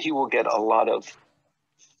 So he will get a lot of,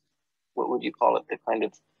 what would you call it, the kind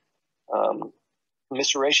of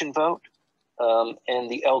commiseration vote. And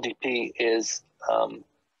the LDP is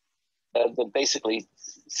basically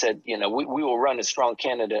said, you know, we will run a strong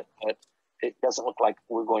candidate, but it doesn't look like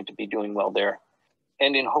we're going to be doing well there.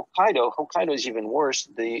 And in Hokkaido is even worse.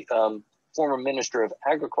 The former Minister of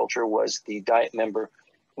Agriculture was the Diet member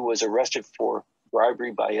who was arrested for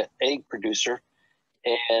bribery by an egg producer.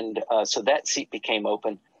 And so that seat became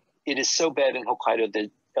open. It is so bad in Hokkaido that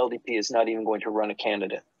LDP is not even going to run a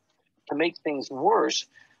candidate. To make things worse,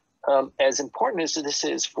 as important as this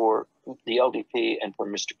is for the LDP and for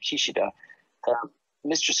Mr. Kishida,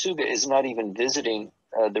 Mr. Suga is not even visiting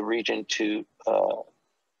the region to, to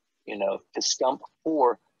stump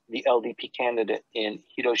for the LDP candidate in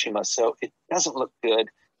Hiroshima. So it doesn't look good.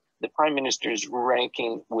 The prime minister's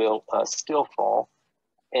ranking will still fall.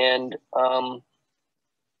 And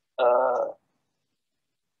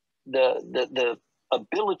the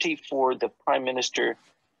ability for the prime minister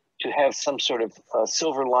to have some sort of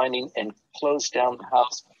silver lining and close down the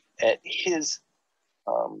House at his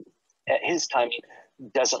timing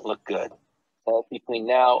doesn't look good between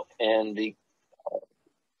now and the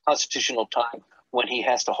constitutional time when he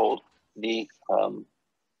has to hold the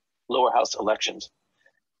lower house elections.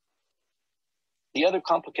 The other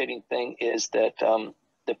complicating thing is that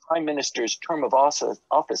the prime minister's term of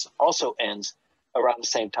office also ends around the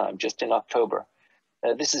same time, just in October.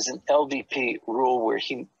 This is an LDP rule where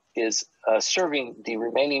he is serving the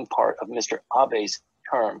remaining part of Mr. Abe's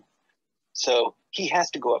term. So he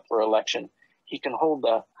has to go up for election. He can hold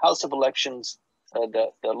the House of Elections,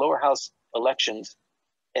 the lower house elections,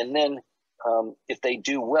 and then if they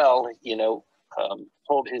do well,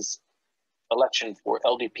 hold his election for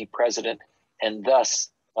LDP president and thus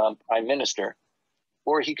prime minister.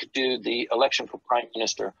 Or he could do the election for prime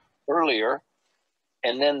minister earlier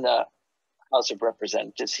and then the House of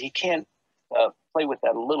Representatives. He can play with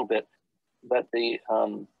that a little bit, but the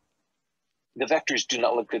vectors do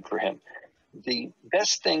not look good for him. The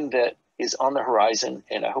best thing that is on the horizon,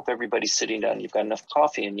 and I hope everybody's sitting down, you've got enough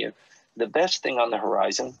coffee in you, the best thing on the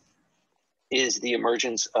horizon is the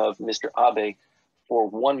emergence of Mr. Abe for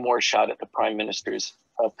one more shot at the prime minister's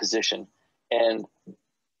position. And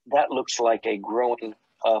that looks like a growing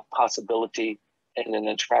possibility and an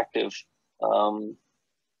attractive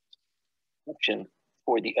option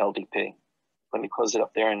for the LDP. Let me close it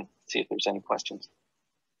up there and see if there's any questions.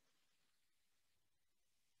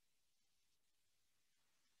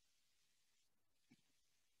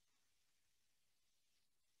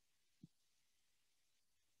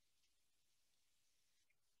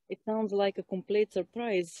 It sounds like a complete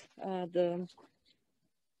surprise. Mr.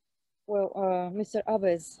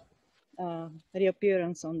 Abe's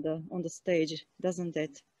reappearance on the stage, doesn't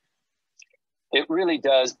it? It really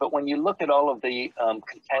does. But when you look at all of the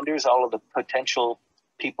contenders, all of the potential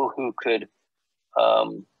people who could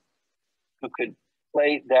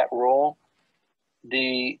play that role,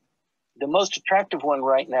 the most attractive one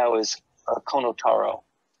right now is Kono Taro.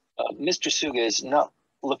 Mr. Suga is not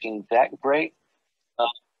looking that great.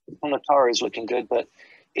 Kono Taro is looking good, but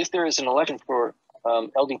if there is an election for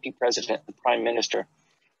LDP president and prime minister,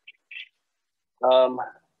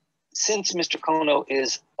 since Mr. Kono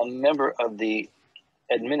is a member of the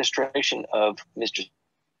administration of Mr.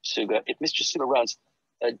 Suga, if Mr. Suga runs,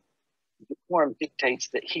 the quorum dictates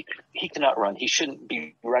that he cannot run. He shouldn't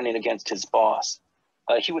be running against his boss.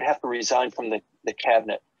 He would have to resign from the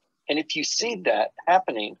cabinet. And if you see that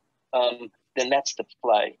happening, then that's the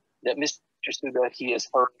play. That Mr. Suga, he has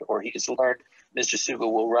heard or he has learned Mr.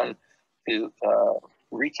 Suga will run to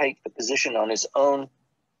retake the position on his own,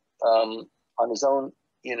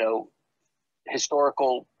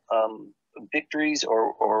 historical victories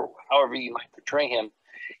or however you might portray him.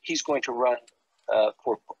 He's going to run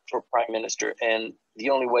for prime minister, and the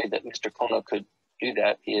only way that Mr. Kono could do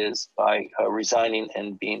that is by resigning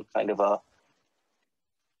and being kind of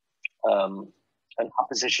an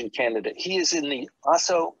opposition candidate. He is in the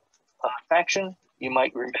Aso faction. You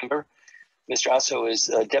might remember Mr. Aso is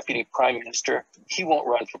deputy prime minister. He won't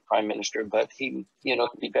run for prime minister, but it'd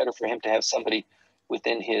be better for him to have somebody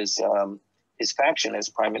within his faction as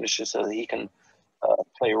prime minister so that he can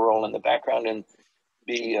play a role in the background and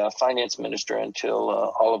be finance minister until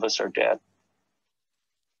all of us are dead.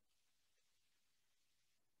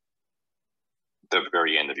 The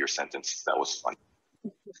very end of your sentence. That was fun.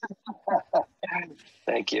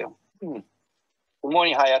 Thank you. Good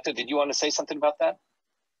morning, Hayato. Did you want to say something about that?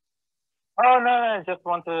 Oh, no, I just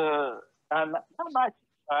want to, not much,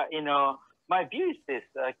 my view is this,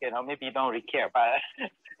 maybe you don't really care, but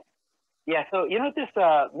yeah, so, this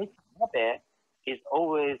Mr. Abe is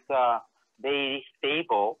always very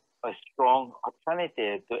stable, a strong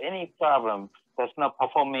alternative to any problem that's not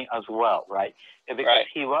performing as well, right? Because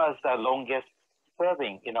he was the longest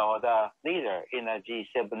serving, the leader in a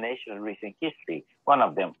G7 nation recent history, one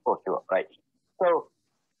of them for sure, right? So,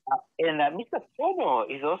 and Mr. Kono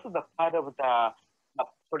is also the part of the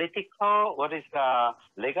political, what is the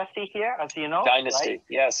legacy here, as you know? Dynasty, right?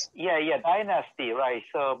 Yes. Yeah, dynasty, right?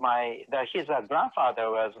 So his grandfather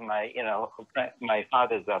was my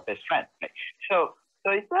father's best friend. Right? So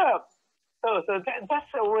it's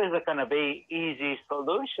that's always a kind of very easy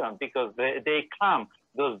solution because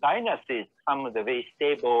those dynasties come with a very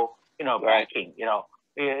stable, backing,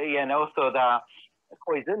 and also the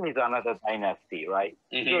Koizumi is another dynasty, right?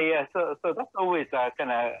 Mm-hmm. Yeah. So that's always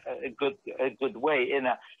kind of a good way. And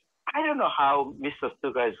I don't know how Mr.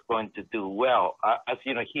 Suga is going to do well. As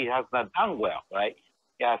you know, he has not done well, right?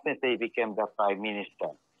 Yeah, since he became the prime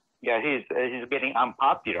minister. Yeah, he's getting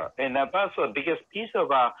unpopular. And that's the biggest piece of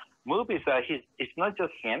movies. It's not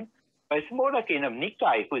just him, but it's more like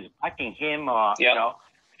Nikai who is backing him. You know,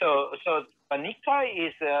 but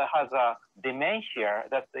Nikai has a dementia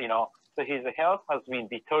that so his health has been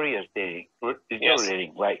deteriorating,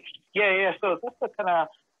 right? Yeah. So that's the kind of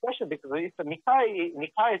question, because if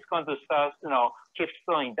Nikai is going to start, keep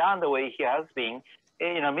slowing down the way he has been,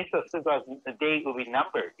 Mr. Suga's day will be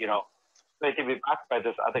numbered, so it will be backed by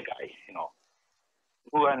those other guys,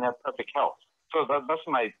 who are in perfect health. So that's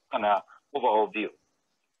my kind of overall view.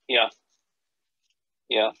 Yeah.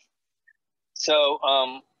 So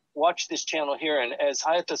watch this channel here, and as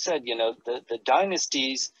Hayato said, the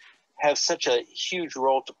dynasties have such a huge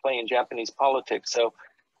role to play in Japanese politics. So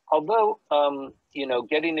although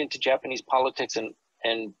getting into Japanese politics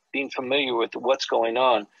and being familiar with what's going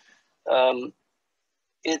on,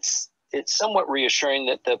 it's somewhat reassuring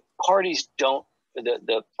that the players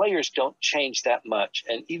don't change that much.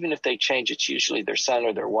 And even if they change, it's usually their son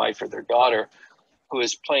or their wife or their daughter who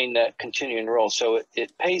is playing that continuing role. So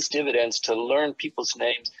it pays dividends to learn people's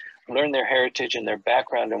names, learn their heritage and their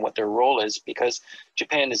background and what their role is, because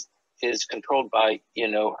Japan is controlled by,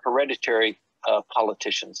 hereditary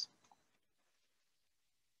politicians.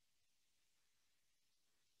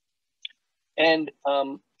 And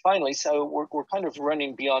finally, so we're kind of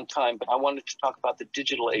running beyond time, but I wanted to talk about the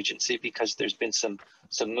digital agency because there's been some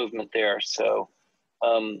movement there. So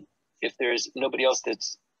if there's nobody else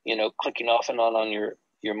that's clicking off and on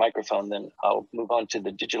your microphone, then I'll move on to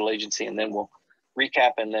the digital agency, and then we'll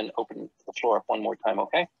recap and then open the floor up one more time,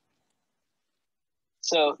 okay?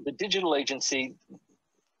 So the digital agency,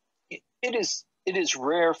 it is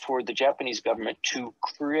rare for the Japanese government to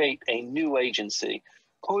create a new agency.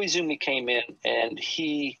 Koizumi came in and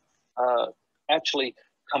he actually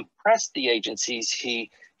compressed the agencies. He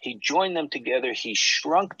joined them together. He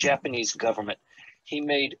shrunk Japanese government. He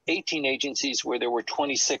made 18 agencies where there were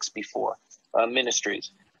 26 before,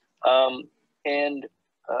 ministries.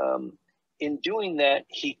 In doing that,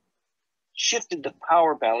 he shifted the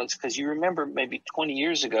power balance, because you remember maybe 20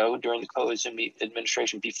 years ago during the Koizumi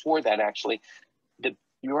administration, before that actually, the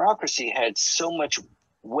bureaucracy had so much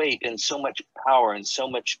weight and so much power and so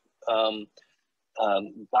much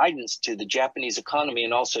guidance to the Japanese economy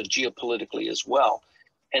and also geopolitically as well.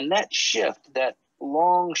 And that shift, that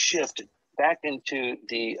long shift back into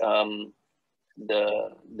the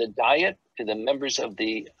Diet, to the members of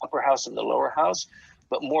the upper house and the lower house,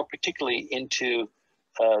 but more particularly into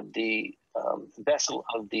the vessel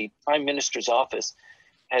of the prime minister's office,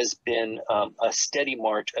 has been a steady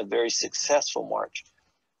march, a very successful march.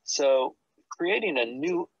 So creating a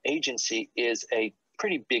new agency is a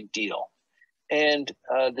pretty big deal. And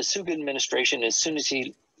the Suga administration, as soon as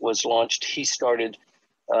he was launched, he started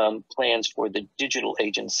plans for the digital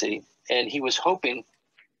agency. And he was hoping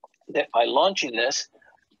that by launching this,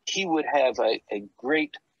 he would have a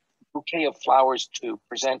great bouquet of flowers to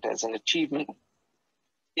present as an achievement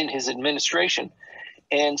in his administration.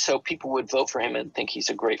 And so people would vote for him and think he's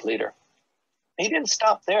a great leader. He didn't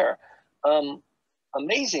stop there.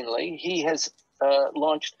 Amazingly, he has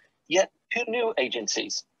launched yet 2 new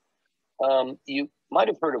agencies. You might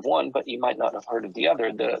have heard of one, but you might not have heard of the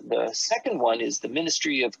other. The second one is the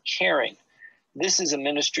Ministry of Caring. This is a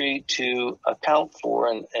ministry to account for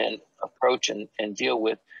and approach and deal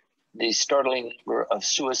with the startling number of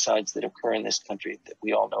suicides that occur in this country that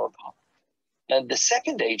we all know about. And the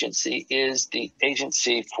second agency is the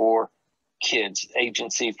Agency for Kids,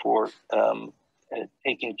 Agency for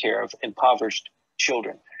taking care of impoverished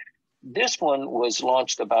children. This one was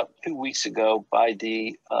launched about 2 weeks ago by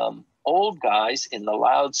the old guys in the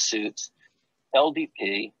loud suits,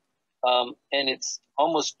 LDP, and it's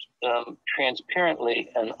almost transparently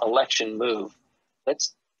an election move.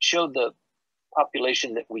 Let's show the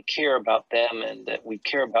population that we care about them and that we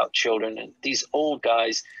care about children. And these old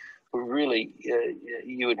guys who really,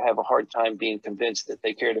 you would have a hard time being convinced that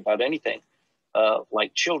they cared about anything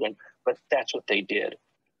like children, but that's what they did.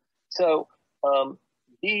 So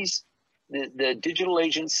the digital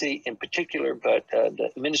agency in particular, but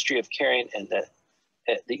the Ministry of Caring and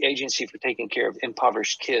the Agency for Taking Care of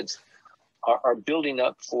Impoverished Kids are building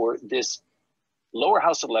up for this lower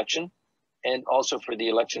house election and also for the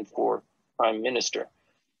election for prime minister.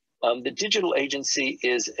 The digital agency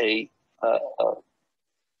is a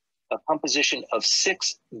composition of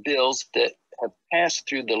 6 bills that have passed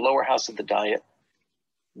through the lower house of the Diet.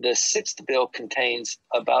 The sixth bill contains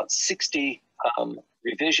about 60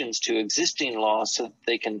 revisions to existing laws so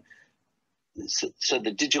they can, so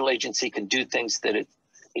the digital agency can do things that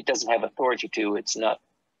it doesn't have authority to, it's not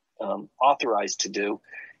authorized to do,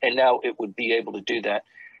 and now it would be able to do that.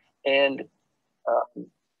 And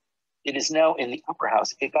it is now in the upper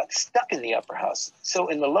house. It got stuck in the upper house. So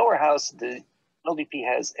in the lower house, the LDP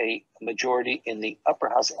has a majority. In the upper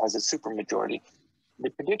house, it has a supermajority. The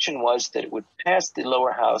prediction was that it would pass the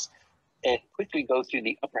lower house and quickly go through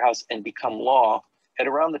the upper house and become law at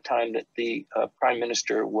around the time that the prime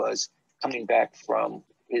minister was coming back from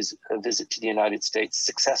his visit to the United States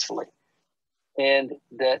successfully. And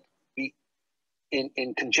that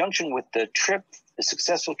in conjunction with the trip, the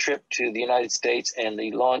successful trip to the United States and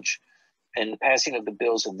the launch and the passing of the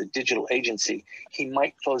bills of the digital agency, he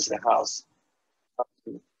might close the house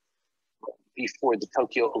before the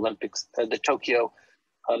Tokyo Olympics, the Tokyo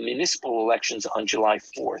municipal elections on July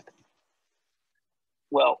 4th.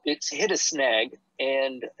 Well, it's hit a snag,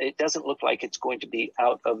 and it doesn't look like it's going to be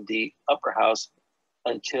out of the upper house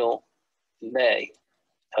until May,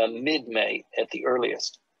 mid-May at the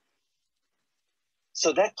earliest.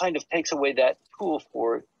 So that kind of takes away that tool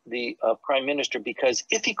for the prime minister, because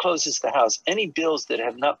if he closes the house, any bills that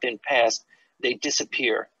have not been passed, they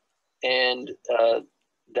disappear. And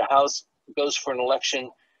the house goes for an election.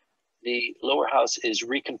 The lower house is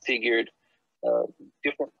reconfigured.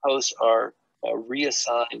 Different posts are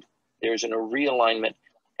reassigned. There's a realignment.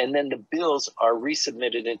 And then the bills are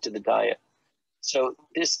resubmitted into the Diet. So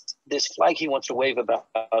this flag he wants to wave about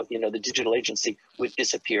the digital agency would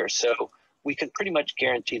disappear. So we can pretty much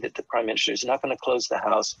guarantee that the prime minister is not going to close the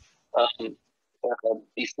house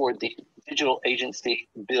before the digital agency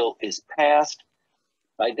bill is passed.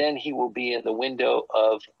 By then, he will be in the window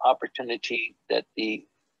of opportunity that the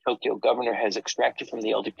Tokyo governor has extracted from the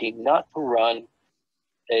LDP not to run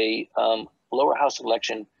a lower house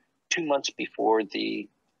election 2 months before the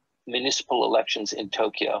municipal elections in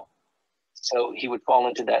Tokyo. So he would fall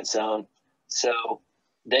into that zone. So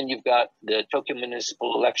then you've got the Tokyo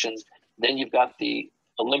municipal elections, then you've got the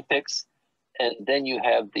Olympics, and then you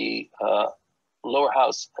have the lower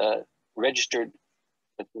house registered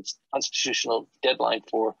with its constitutional deadline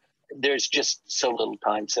for, there's just so little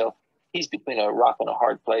time. So he's between a rock and a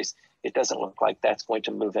hard place. It doesn't look like that's going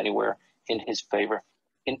to move anywhere in his favor.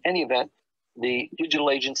 In any event, the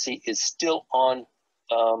digital agency is still on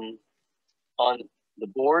the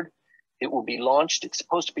board. It will be launched. It's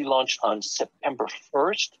supposed to be launched on September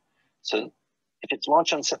 1st. So if it's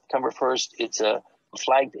launched on September 1st, it's a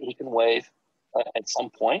flag that he can wave at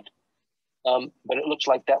some point. But it looks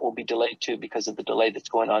like that will be delayed too because of the delay that's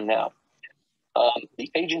going on now.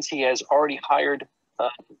 The agency has already hired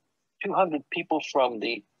 200 people from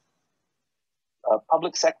the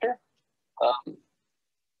public sector.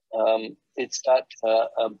 It's got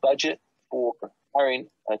a budget for hiring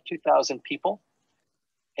 2,000 people.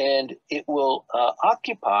 And it will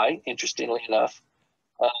occupy, interestingly enough,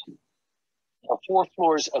 4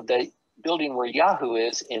 floors of the building where Yahoo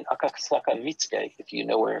is in Akasaka Mitsuke, if you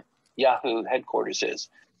know where Yahoo headquarters is.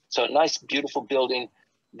 So a nice, beautiful building.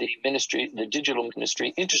 The ministry, the digital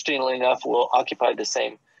ministry, interestingly enough, will occupy the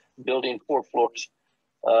same building, 4 floors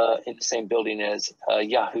in the same building as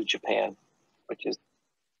Yahoo Japan, which is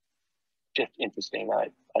just interesting.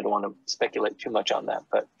 I don't want to speculate too much on that,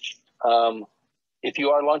 but if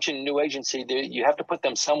you are launching a new agency, you have to put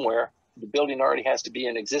them somewhere. The building already has to be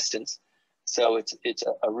in existence. So it's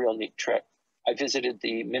a real neat trick. I visited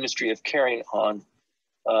the Ministry of Caring on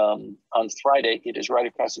Friday. It is right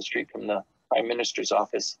across the street from the Prime Minister's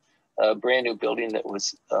office, a brand new building that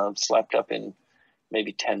was slapped up in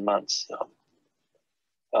maybe 10 months. So,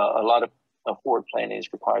 a lot of forward planning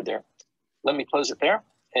is required there. Let me close it there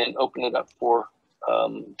and open it up for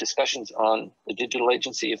discussions on the digital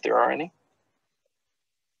agency, if there are any.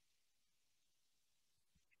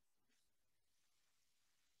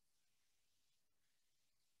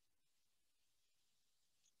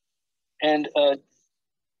 And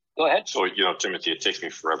go ahead. So, Timothy, it takes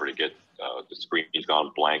me forever to get the screen's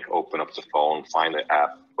gone blank, open up the phone, find the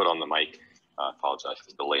app, put on the mic. I apologize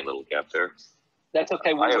for the delay and little gap there. That's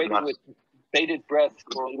okay. We're waiting with bated breath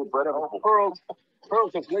for pearls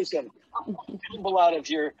of wisdom tumble out of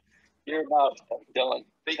your mouth, Dylan.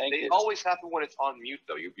 They always happen when it's on mute,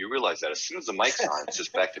 though. You realize that as soon as the mic's on, it's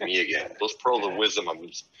just back to me again. Those pearls of wisdom, I'm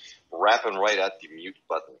just rapping right at the mute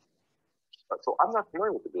button. So I'm not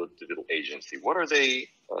familiar with the digital agency. What are they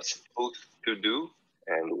supposed to do,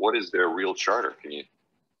 and what is their real charter? Can you?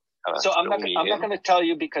 So I'm not going to tell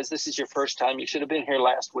you because this is your first time. You should have been here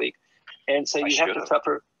last week, and so you have to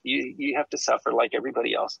suffer. You have to suffer like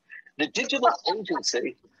everybody else. The digital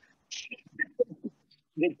agency.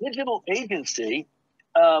 The digital agency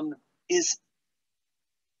is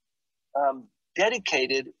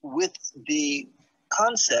dedicated with the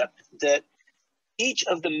concept that each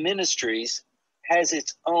of the ministries has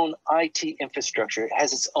its own IT infrastructure, it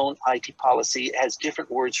has its own IT policy, it has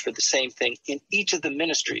different words for the same thing in each of the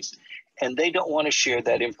ministries. And they don't want to share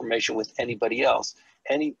that information with anybody else.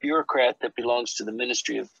 Any bureaucrat that belongs to the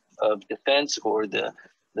Ministry of Defense or the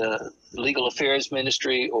Legal Affairs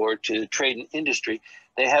Ministry or to Trade and Industry,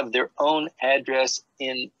 they have their own address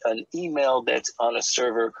in an email that's on a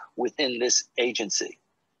server within this agency.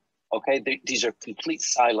 Okay, these are complete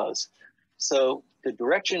silos. So the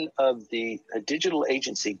direction of the digital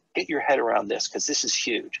agency, get your head around this because this is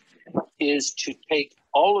huge, is to take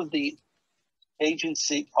all of the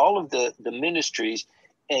agency, all of the ministries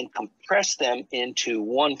and compress them into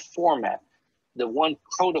one format, the one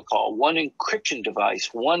protocol, one encryption device,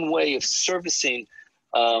 one way of servicing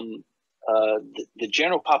the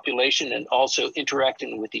general population and also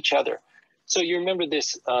interacting with each other. So you remember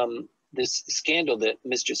this this scandal that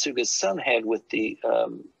Mr. Suga's son had with the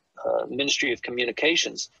Ministry of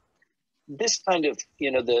Communications. This kind of,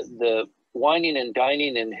 the whining and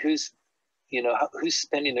dining and who's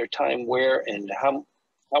spending their time where and how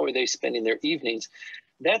are they spending their evenings,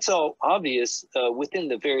 that's all obvious within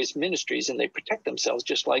the various ministries, and they protect themselves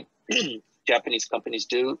just like Japanese companies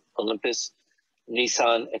do, Olympus,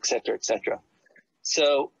 Nissan, et cetera, et cetera.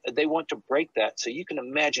 So they want to break that. So you can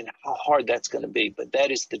imagine how hard that's going to be, but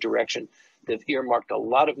that is the direction. They've earmarked a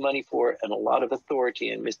lot of money for it and a lot of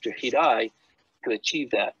authority in Mr. Hirai to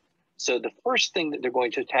achieve that. So the first thing that they're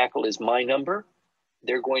going to tackle is My Number.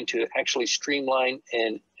 They're going to actually streamline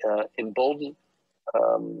and embolden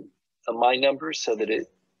a My Number so that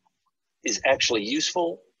it is actually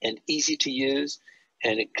useful and easy to use,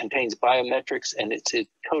 and it contains biometrics, and it's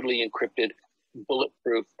totally encrypted,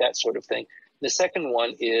 bulletproof, that sort of thing. The second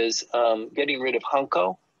one is getting rid of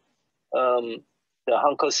Hanko, the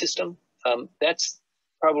Hanko system. That's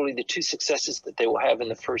probably the two successes that they will have in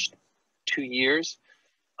the first 2 years.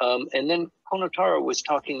 And then Konotaro was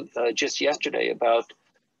talking just yesterday about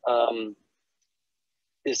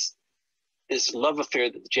this love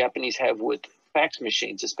affair that the Japanese have with fax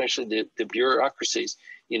machines, especially the bureaucracies.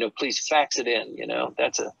 Please fax it in.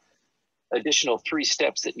 That's a additional 3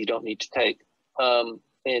 steps that you don't need to take.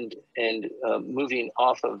 And moving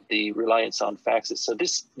off of the reliance on faxes. So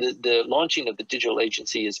the launching of the digital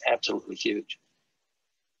agency is absolutely huge.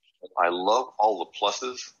 I love all the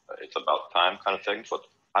pluses. It's about time kind of thing, but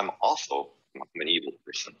I'm also an evil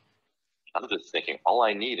person. I'm just thinking all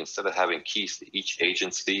I need, instead of having keys to each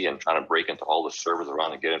agency and trying to break into all the servers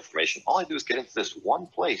around and get information, all I do is get into this one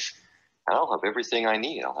place and I'll have everything I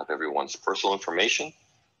need. I'll have everyone's personal information.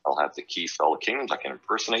 I'll have the keys to all the kingdoms. I can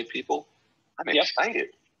impersonate people. I'm excited.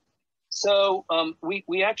 So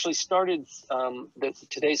we actually started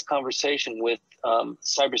today's conversation with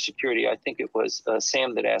cybersecurity. I think it was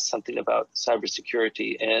Sam that asked something about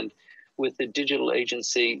cybersecurity, and with the digital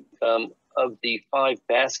agency, of the 5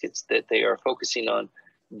 baskets that they are focusing on,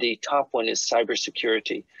 the top one is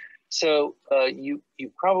cybersecurity. So you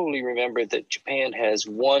probably remember that Japan has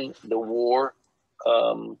won the war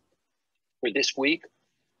for this week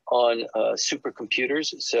on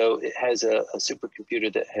supercomputers. So it has a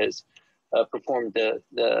supercomputer that has performed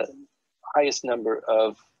the highest number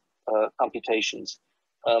of computations.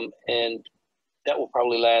 And that will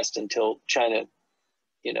probably last until China,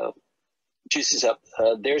 juices up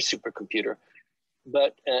their supercomputer.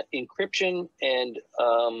 But encryption and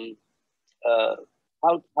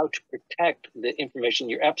how to protect the information,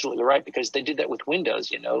 you're absolutely right, because they did that with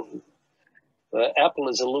Windows. Apple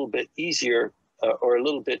is a little bit easier or a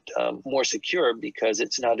little bit more secure because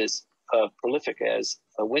it's not as prolific as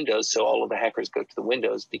Windows. So all of the hackers go to the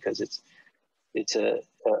Windows because it's a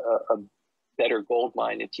better gold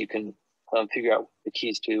mine if you can figure out the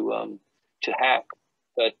keys to hack.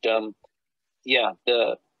 But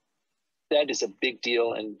that is a big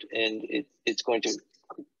deal, and it's going to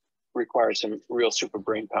require some real super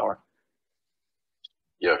brain power.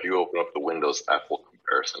 Yeah, if you open up the Windows Apple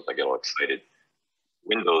comparisons, I get all excited.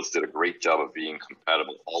 Windows did a great job of being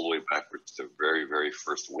compatible all the way backwards to very, very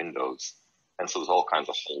first Windows. And so there's all kinds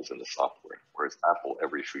of holes in the software. Whereas Apple,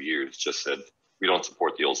 every few years, just said, we don't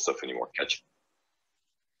support the old stuff anymore, catch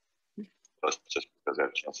it. That's just because they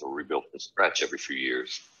have a chance to rebuild from scratch every few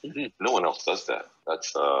years. Mm-hmm. No one else does that.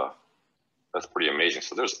 That's pretty amazing.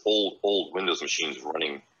 So there's old Windows machines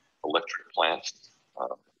running electric plants,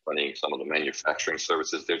 running some of the manufacturing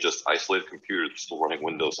services. They're just isolated computers still running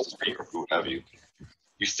Windows or who have you.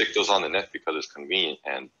 You stick those on the net because it's convenient,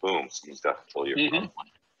 and boom, someone's got to tell you. Mm-hmm.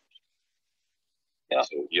 Yeah.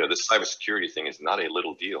 So yeah, this cybersecurity thing is not a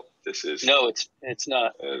little deal. This is no, it's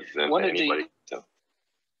not. One of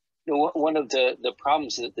one of the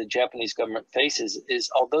problems that the Japanese government faces is,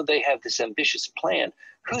 although they have this ambitious plan,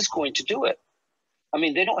 who's going to do it? I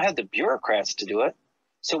mean, they don't have the bureaucrats to do it.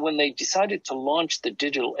 So when they decided to launch the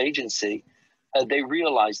digital agency, they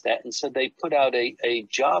realized that, and so they put out a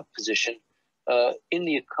job position in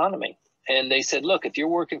the economy. And they said, look, if you're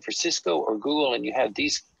working for Cisco or Google and you have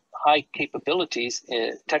these high capabilities,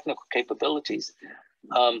 technical capabilities,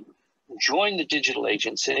 join the digital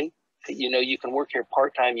agency. You know, you can work here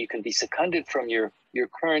part-time. You can be seconded from your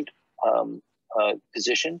current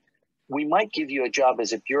position. We might give you a job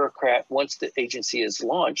as a bureaucrat once the agency is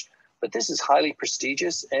launched, but this is highly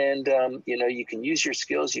prestigious, and you know, you can use your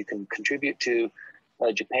skills. You can contribute to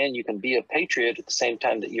Japan. You can be a patriot at the same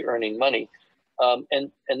time that you're earning money.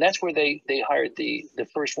 And that's where they hired the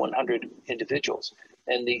first 100 individuals,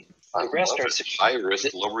 and the rest are high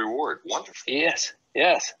risk, low reward. Wonderful. Yes,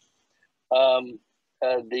 yes.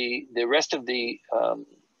 The rest of the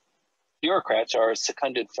bureaucrats are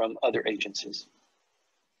seconded from other agencies.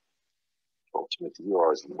 Well, Timothy, you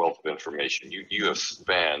are a wealth of information. You have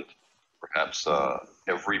spanned perhaps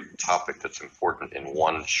every topic that's important in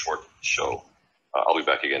one short show. I'll be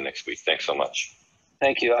back again next week. Thanks so much.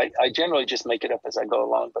 Thank you. I generally just make it up as I go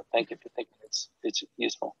along, but thank you for thinking it's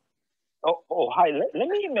useful. Oh, hi. Let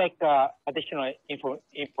me make additional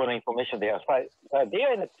important information there. So, they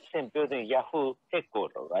are in the same building, Yahoo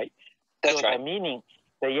headquarters, right? That's right. Meaning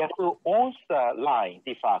the Yahoo owns the line,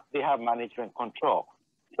 de facto. They have management control.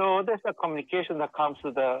 So there's a communication that comes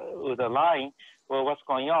with the line, well, what's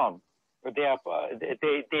going on. But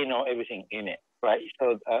they know everything in it, right?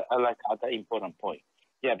 So I like that important point.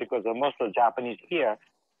 Yeah, because most of the Japanese here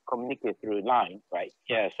communicate through line, right?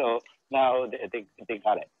 Yeah, so now they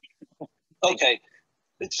got it. Okay,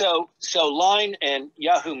 so Line and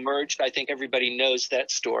Yahoo merged. I think everybody knows that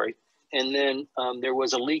story. And then there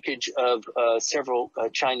was a leakage of several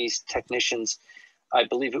Chinese technicians. I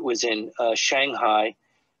believe it was in Shanghai,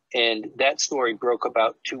 and that story broke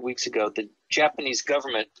about 2 weeks ago. The Japanese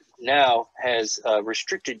government now has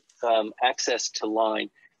restricted access to Line,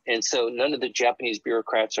 and so none of the Japanese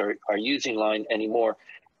bureaucrats are using Line anymore.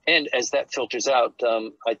 And as that filters out,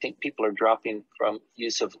 I think people are dropping from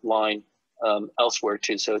use of Line elsewhere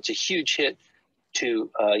too. So it's a huge hit to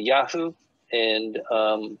Yahoo, and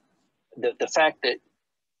the fact that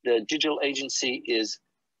the digital agency is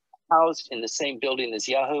housed in the same building as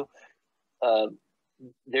Yahoo,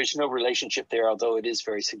 there's no relationship there, although it is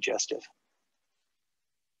very suggestive.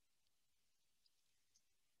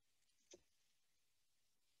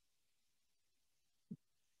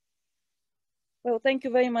 Well, thank you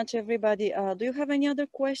very much, everybody. Do you have any other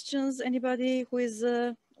questions? Anybody who is,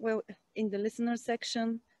 well, in the listener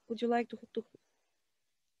section? Would you like to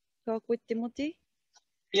talk with Timothy?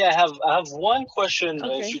 Yeah, I have one question,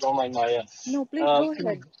 okay. If you don't mind, Maya. No, please go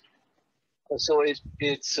ahead. So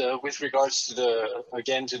it's with regards to the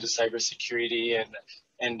cybersecurity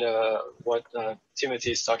and what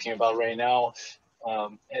Timothy is talking about right now,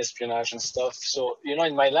 espionage and stuff. So, you know,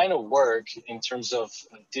 in my line of work, in terms of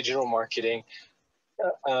digital marketing,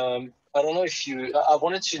 I don't know if I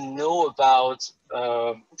wanted to know about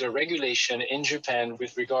the regulation in Japan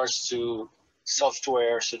with regards to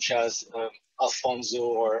software such as Alfonso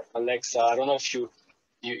or Alexa. I don't know if you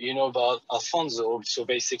know about Alfonso. So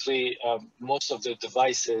basically, most of the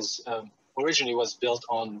devices originally was built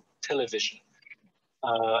on television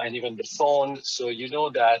and even the phone. So you know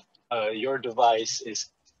that your device is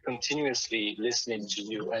continuously listening to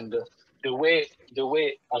you. And the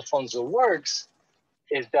way Alfonso works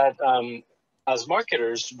is that as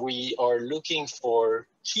marketers, we are looking for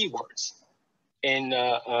keywords in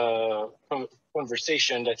a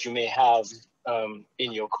conversation that you may have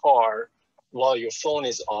in your car while your phone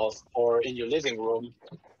is off, or in your living room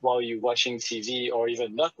while you're watching TV, or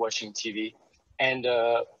even not watching TV. And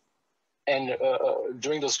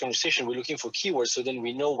during those conversations, we're looking for keywords, so then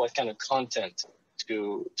we know what kind of content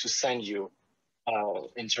to send you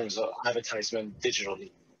in terms of advertisement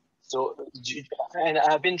digitally. So, and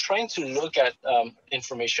I've been trying to look at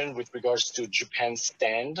information with regards to Japan's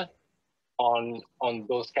stand on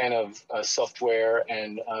those kind of software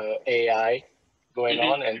and AI going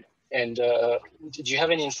on. And did you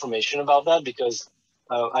have any information about that? Because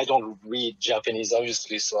I don't read Japanese,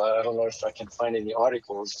 obviously, so I don't know if I can find any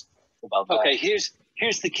articles about that. Okay, here's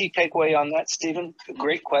the key takeaway on that, Stephen.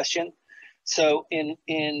 Great question. So in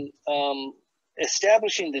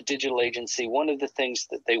establishing the digital agency, one of the things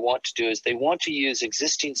that they want to do is they want to use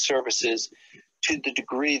existing services to the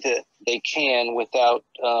degree that they can without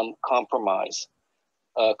compromise.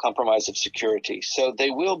 compromise of security. So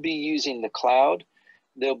they will be using the cloud.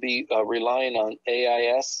 They'll be relying on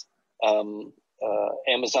AIS,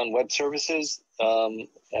 Amazon Web Services,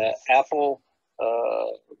 Apple,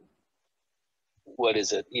 what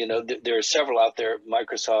is it? You know, there are several out there,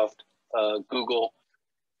 Microsoft, Google.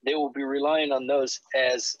 They will be relying on those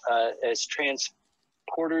as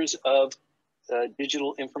transporters of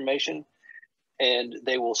digital information, and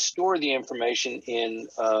they will store the information in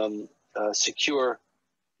secure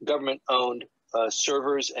government-owned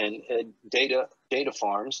servers and data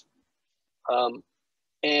farms.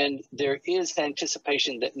 And there is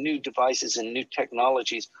anticipation that new devices and new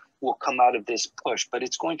technologies will come out of this push, but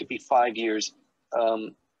it's going to be 5 years,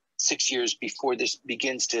 6 years before this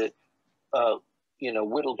begins to,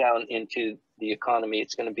 whittle down into the economy.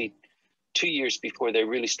 It's going to be 2 years before they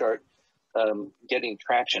really start getting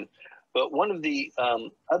traction. But one of the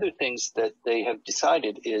other things that they have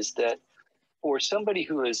decided is that for somebody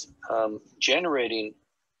who is generating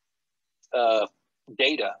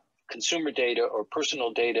data, consumer data or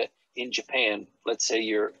personal data in Japan, let's say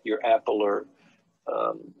you're Apple or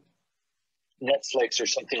Netflix or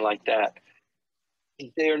something like that,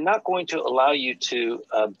 they are not going to allow you to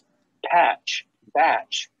batch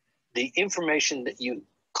the information that you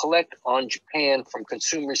collect on Japan from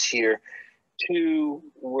consumers here to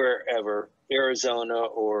wherever, Arizona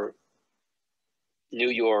or New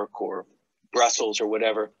York or Brussels or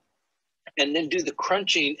whatever, and then do the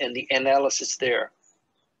crunching and the analysis there.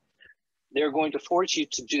 They're going to force you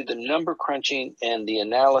to do the number crunching and the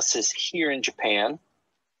analysis here in Japan,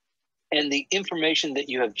 and the information that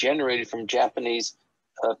you have generated from Japanese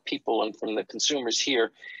people and from the consumers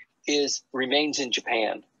here remains in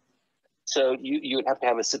Japan. So you would have to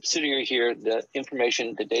have a subsidiary here. The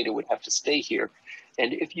information, the data would have to stay here.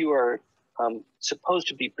 And if you are supposed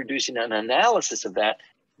to be producing an analysis of that,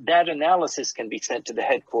 that analysis can be sent to the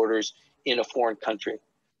headquarters in a foreign country.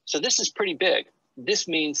 So this is pretty big. This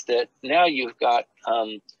means that now you've got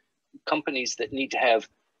companies that need to have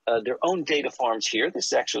their own data farms here. This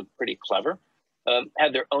is actually pretty clever.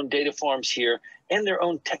 Have their own data farms here and their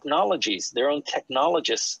own technologies, their own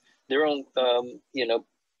technologists, their own,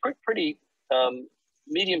 pretty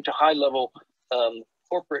medium to high level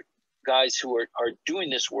corporate guys who are doing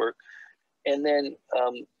this work, and then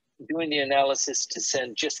doing the analysis to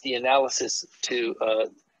send just the analysis to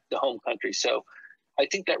the home country. So I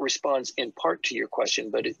think that responds in part to your question,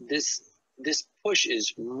 but this push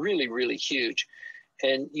is really, really huge.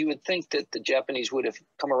 And you would think that the Japanese would have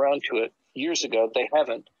come around to it years ago. They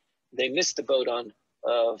haven't. They missed the boat on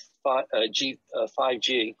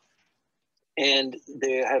 5G. And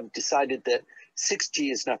they have decided that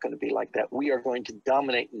 6G is not going to be like that. We are going to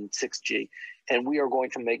dominate in 6G, and we are going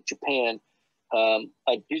to make Japan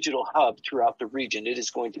a digital hub throughout the region. It is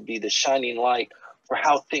going to be the shining light for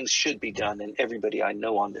how things should be done. And everybody I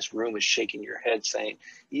know on this room is shaking your head saying,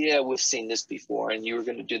 yeah, we've seen this before. And you were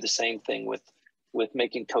going to do the same thing with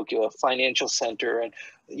making Tokyo a financial center and,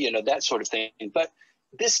 that sort of thing. But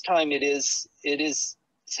this time it is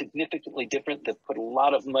significantly different. They've put a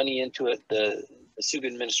lot of money into it. The Suga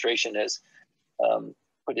administration has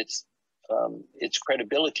put its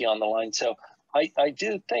credibility on the line. So I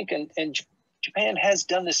do think, and Japan has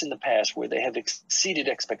done this in the past where they have exceeded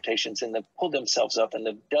expectations and they've pulled themselves up and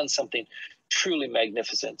they've done something truly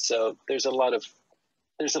magnificent. So there's a lot of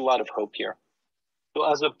hope here. So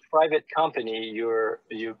as a private company, you're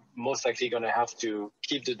most likely going to have to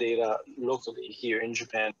keep the data locally here in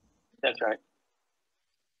Japan. That's right.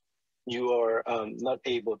 You are not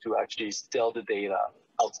able to actually sell the data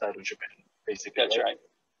outside of Japan, basically. That's right.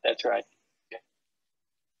 That's right.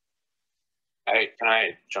 Can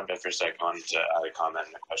I jump in for a second on to add a comment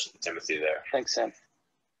and a question to Timothy there? Thanks, Sam.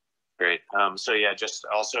 Great. So yeah, just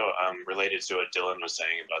also related to what Dylan was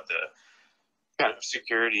saying about the kind of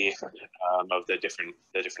security of the different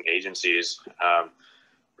agencies.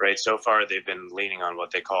 Right. So far, they've been leaning on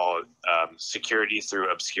what they call security through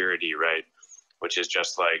obscurity, right? Which is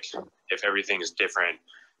just like if everything is different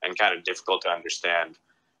and kind of difficult to understand,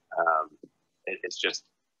 it's just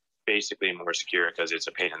basically more secure because it's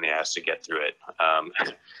a pain in the ass to get through it.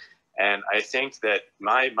 And I think that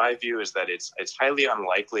my view is that it's highly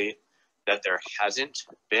unlikely that there hasn't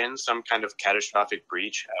been some kind of catastrophic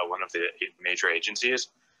breach at one of the major agencies,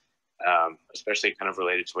 especially kind of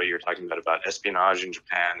related to what you were talking about espionage in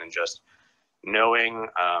Japan and just knowing.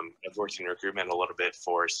 I've worked in recruitment a little bit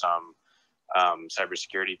for some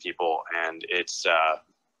cybersecurity people, and it's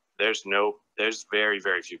there's very,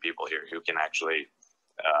 very few people here who can actually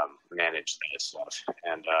manage that stuff.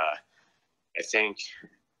 And I think,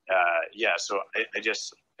 so I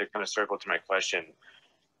just to kind of circle to my question,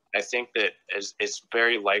 I think that it's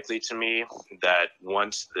very likely to me that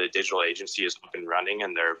once the digital agency is up and running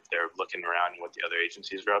and they're looking around what the other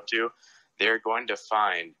agencies are up to, they're going to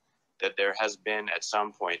find that there has been at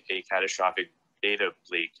some point a catastrophic data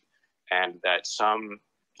leak, and that some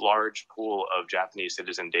large pool of Japanese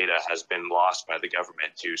citizen data has been lost by the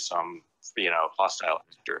government to some, hostile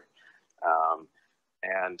actor.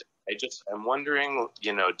 And I'm wondering,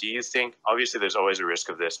 do you think, obviously there's always a risk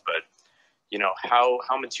of this, but how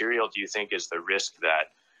material do you think is the risk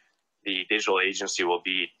that the digital agency will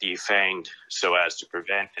be defanged so as to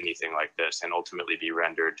prevent anything like this and ultimately be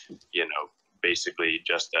rendered, basically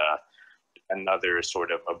just another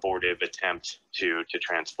sort of abortive attempt to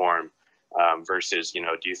transform versus, do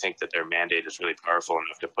you think that their mandate is really powerful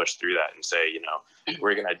enough to push through that and say,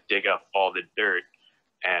 we're going to dig up all the dirt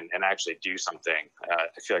and actually do something? I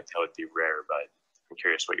feel like that would be rare, but I'm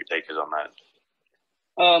curious what your take is on that.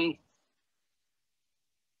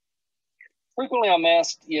 Frequently I'm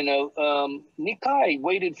asked, Nikai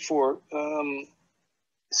waited for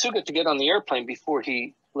Suga to get on the airplane before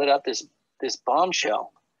he let out this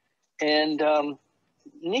bombshell. And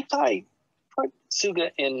Nikai put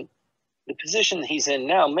Suga in the position he's in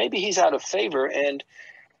now. Maybe he's out of favor. And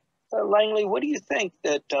Langley, what do you think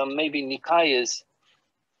that maybe Nikai is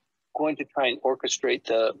going to try and orchestrate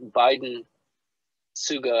the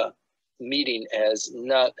Biden-Suga meeting as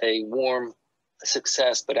not a warm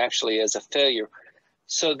success, but actually as a failure,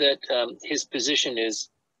 so that his position is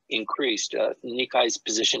increased, Nikai's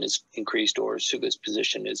position is increased, or Suga's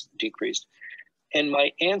position is decreased? And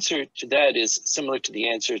my answer to that is similar to the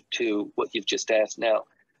answer to what you've just asked now.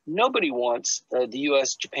 Nobody wants the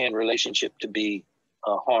U.S.-Japan relationship to be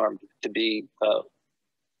harmed, to be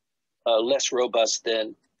less robust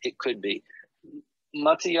than it could be.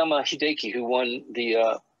 Matsuyama Hideki, who won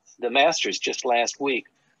the Masters just last week,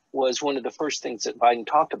 was one of the first things that Biden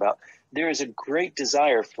talked about. There is a great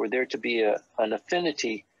desire for there to be an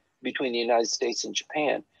affinity between the United States and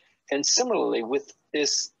Japan. And similarly with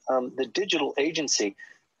this, the digital agency,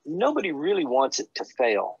 nobody really wants it to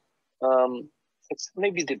fail. It's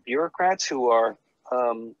maybe the bureaucrats who are,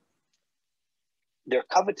 they're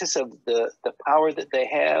covetous of the power that they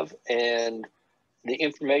have and the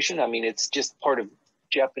information. I mean, it's just part of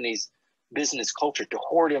Japanese business culture to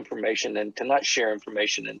hoard information and to not share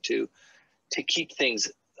information and to keep things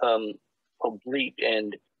oblique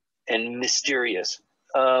and mysterious.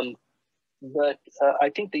 But I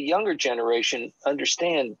think the younger generation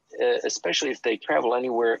understand, especially if they travel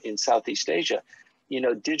anywhere in Southeast Asia,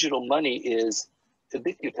 digital money is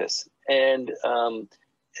ubiquitous, and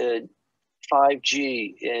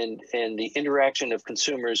 5G and the interaction of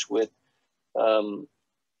consumers with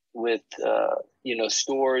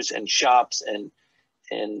stores and shops and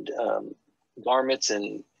garments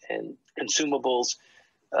and consumables,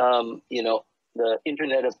 the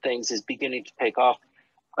Internet of Things is beginning to take off.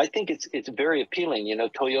 I think it's very appealing.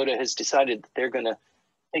 Toyota has decided that they're going to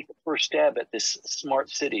take the first stab at this smart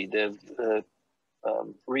city. They've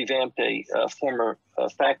revamped a former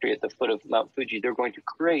factory at the foot of Mount Fuji. They're going to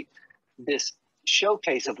create this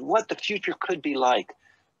showcase of what the future could be like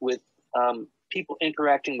with people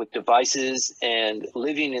interacting with devices and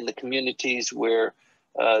living in the communities where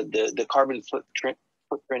the carbon footprint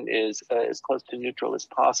is as close to neutral as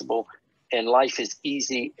possible, and life is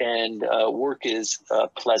easy and work is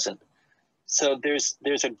pleasant. So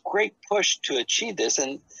there's a great push to achieve this.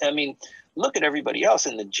 And I mean, look at everybody else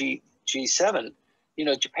in the G7.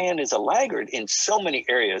 Japan is a laggard in so many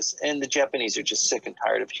areas, and the Japanese are just sick and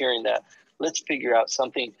tired of hearing that. Let's figure out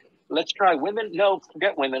something. Let's try women. No,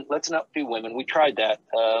 forget women. Let's not do women. We tried that.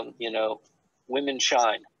 Women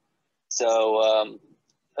shine. So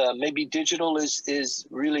maybe digital is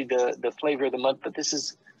really the flavor of the month, but this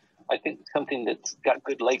is, I think, something that's got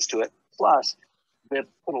good legs to it. Plus, they've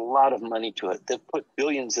put a lot of money to it. They've put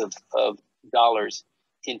billions of dollars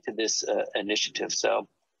into this initiative. So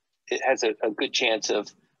it has a good chance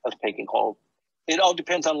of taking hold. It all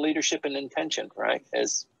depends on leadership and intention, right?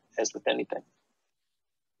 As with anything.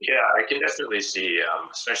 Yeah, I can definitely see,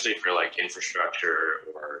 especially for like infrastructure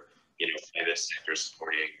or, private sector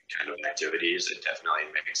supporting kind of activities, it definitely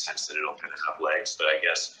makes sense that it'll kind of have legs. But I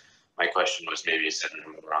guess my question was maybe centered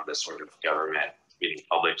more on this sort of government, meaning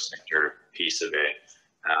public sector piece of it.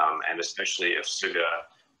 And especially if Suga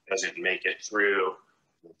doesn't make it through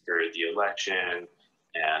after the election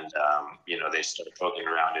and, they start poking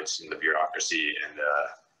around in the bureaucracy and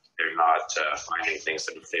they're not finding things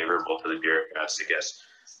that are favorable to the bureaucrats, I guess.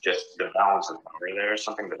 Just the balance of power there is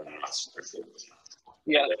something that I'm not certain.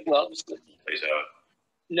 Yeah, well, plays out.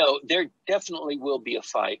 No, there definitely will be a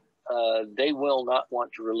fight. they will not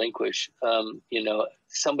want to relinquish,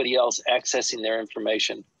 somebody else accessing their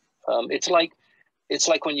information. It's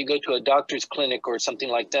like when you go to a doctor's clinic or something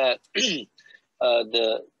like that.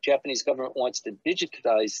 The Japanese government wants to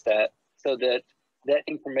digitize that so that that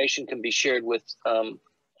information can be shared with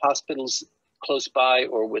hospitals close by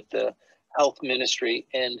or with the health ministry.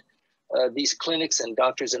 And these clinics and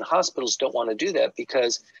doctors and hospitals don't want to do that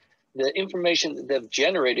because the information that they've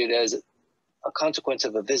generated as a consequence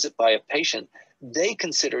of a visit by a patient, they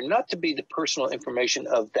consider not to be the personal information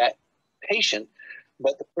of that patient,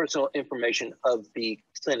 but the personal information of the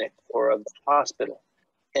clinic or of the hospital.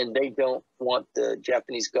 And they don't want the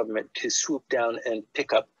Japanese government to swoop down and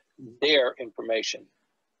pick up their information,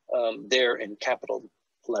 there in capital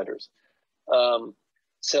letters.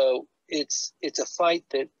 So it's a fight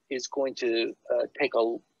that is going to take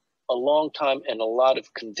a long time and a lot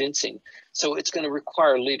of convincing. So it's going to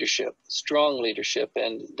require leadership, strong leadership,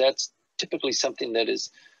 and that's typically something that is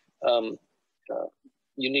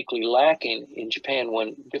uniquely lacking in Japan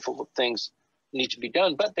when difficult things need to be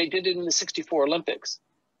done. But they did it in the '64 Olympics.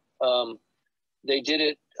 They did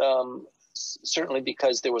it certainly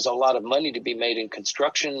because there was a lot of money to be made in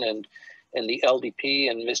construction and the LDP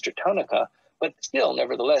and Mr. Tanaka, but still,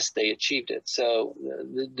 nevertheless, they achieved it. So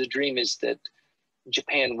the dream is that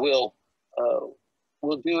Japan will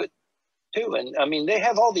do it too. And I mean, they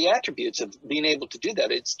have all the attributes of being able to do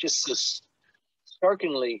that. It's just so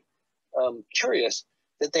starkly curious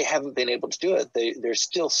that they haven't been able to do it. They're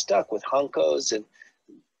still stuck with hankos and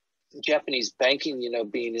Japanese banking,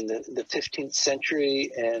 being in the 15th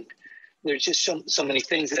century. And there's just so many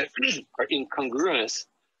things that are incongruous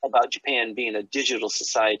about Japan being a digital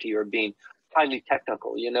society or being highly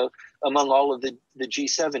technical. Among all of the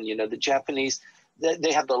G7, the Japanese,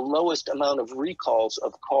 they have the lowest amount of recalls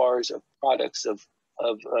of cars, of products, of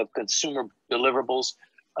consumer deliverables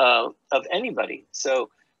of anybody. So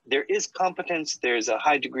there is competence, there's a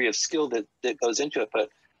high degree of skill that goes into it, but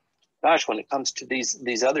gosh, when it comes to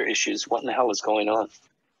these other issues, what in the hell is going on?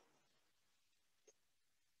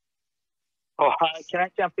 Oh, can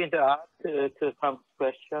I jump into to some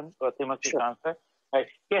question or Timothy's answer? Right.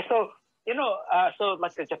 Yeah, so, so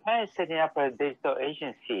like Japan is setting up a digital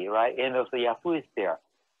agency, right? And also Yahoo is there.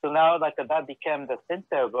 So now like that became the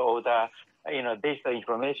center of all the, digital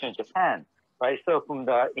information in Japan, right? So from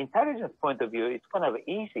the intelligence point of view, it's kind of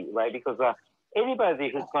easy, right? Because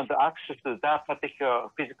anybody who's going to access to that particular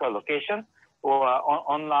physical location or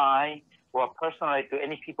online or personally to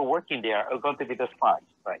any people working there are going to be the spies,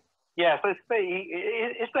 right? Yeah, so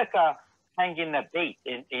it's like hanging a bait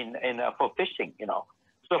in for fishing,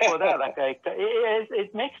 So for that,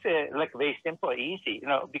 it makes it like very simple, easy,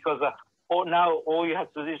 because now all you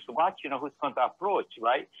have to do is watch, who's going to approach,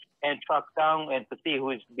 right, and track down and to see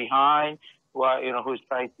who is behind, or who's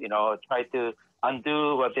trying, try to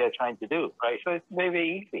undo what they're trying to do, right? So it's very,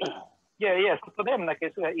 very easy. Yeah. So for them,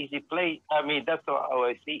 it's an easy play. I mean, that's how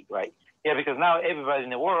I see, right? Yeah, because now everybody in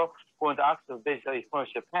the world going to access digital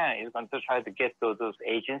information Japan is going to try to get to those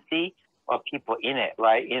agency or people in it,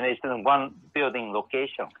 right? And it's in one building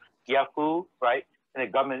location. Yahoo, right? And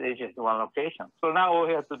the government agency in one location. So now all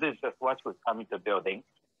we have to do is just watch who's coming to the building,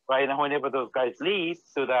 right? And whenever those guys leave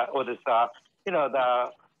to the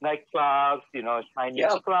nightclubs, Chinese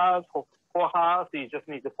clubs, whorehouse, you just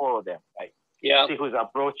need to follow them, right? Yeah. See who's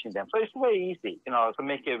approaching them. So it's very easy, to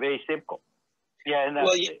make it very simple. Yeah, and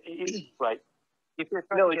right. If you're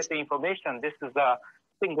trying to get the information, this is a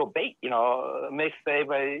single bait, makes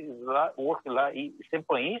everybody work a lot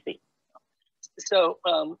simple and easy. So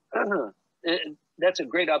that's a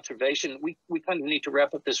great observation. We kind of need to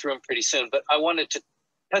wrap up this room pretty soon, but I wanted to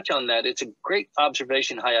touch on that. It's a great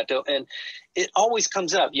observation, Hayato, and it always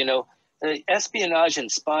comes up, espionage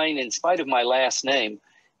and spying, in spite of my last name,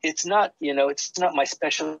 it's not, it's not my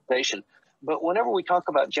specialization. But whenever we talk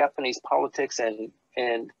about Japanese politics and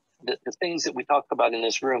the things that we talk about in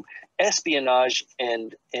this room, espionage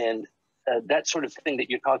and that sort of thing that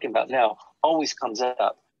you're talking about now always comes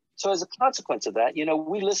up. So as a consequence of that,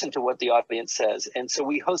 we listen to what the audience says. And so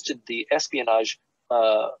we hosted the espionage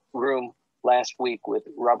room last week with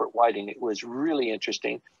Robert Whiting. It was really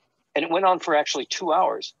interesting. And it went on for actually 2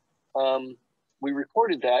 hours. We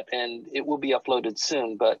recorded that and it will be uploaded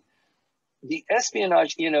soon. But the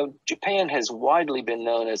espionage, Japan has widely been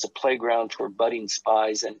known as a playground for budding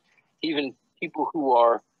spies and even people who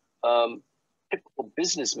are typical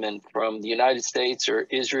businessmen from the United States or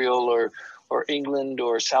Israel or England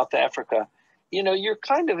or South Africa. You're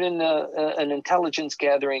kind of in an intelligence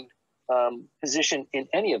gathering position in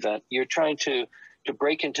any event. You're trying to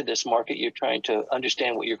break into this market. You're trying to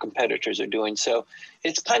understand what your competitors are doing. So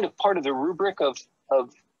it's kind of part of the rubric of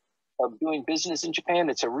of doing business in Japan.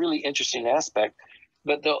 It's a really interesting aspect.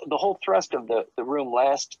 But the whole thrust of the room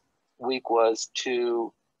last week was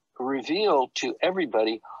to reveal to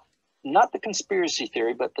everybody, not the conspiracy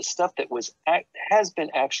theory, but the stuff that has been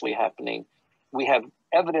actually happening. We have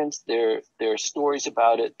evidence. There are stories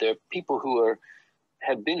about it. There are people who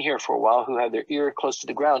have been here for a while, who have their ear close to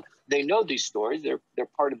the ground. They know these stories. They're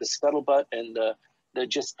part of the scuttlebutt and the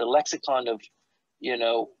lexicon of, you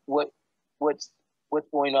know, what's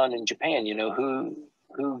going on in Japan. You know,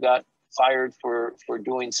 who got fired for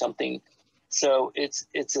doing something. So it's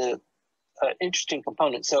a interesting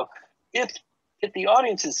component. So if the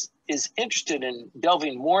audience is interested in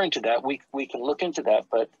delving more into that, we can look into that.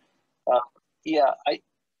 But yeah, I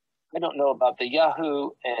don't know about the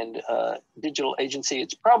Yahoo and digital agency.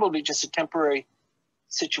 It's probably just a temporary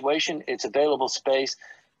situation. It's available space.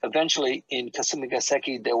 Eventually in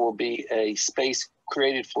Kasumigaseki, there will be a space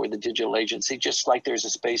created for the digital agency, just like there's a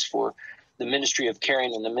space for the Ministry of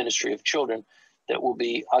Caring and the Ministry of Children that will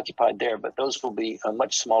be occupied there, but those will be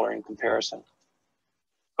much smaller in comparison.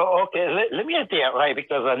 Oh, okay, let me add there, right?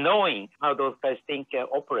 Because knowing how those guys think and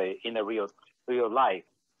operate in a real life.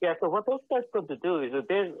 Yeah, so what those guys got to do is that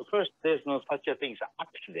there's no such a thing as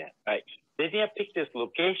accident, right? They didn't pick this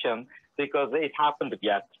location because it happened to be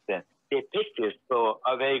accident. They picked this for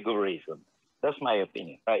a very good reason. That's my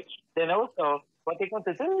opinion, right? Then also, what they're going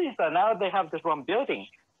to do is now they have this one building.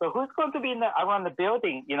 So who's going to be around the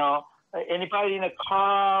building? You know, anybody in a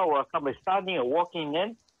car or somebody standing or walking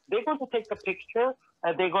in, they're going to take a picture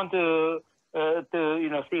and they're going to you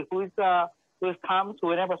know, see who comes,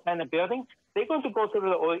 whoever's in the building. They're going to go through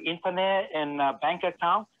the internet and bank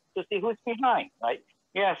account to see who's behind, right?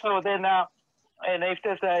 Yeah. So then, and if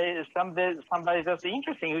there's somebody that's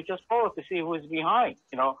interesting, you just follow to see who's behind.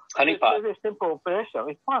 You know, it's a very simple operation.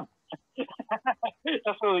 It's fun.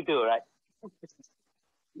 That's what we do, right?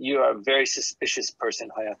 You are a very suspicious person,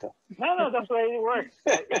 Hayato. No, that's the way it works.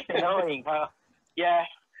 Knowing, yeah.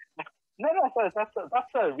 No,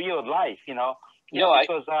 that's a real life, you know. Yeah, no,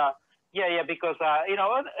 because because you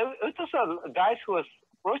know, it's just guys who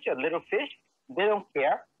approach a little fish. They don't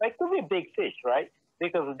care. Like, it could be a big fish, right?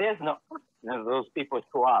 Because there's no those people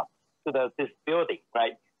show up to this building,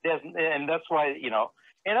 right? And that's why, you know.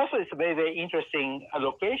 And also, it's a very, very interesting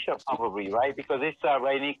location, probably, right? Because it's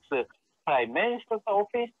right next to Prime Minister's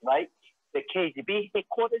office, right? The KGB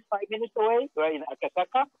headquarters 5 minutes away, right, in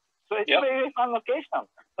Akasaka. So it's a very fun location.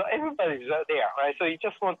 So everybody's there, right? So you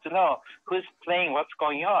just want to know who's playing, what's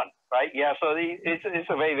going on, right? Yeah, so it's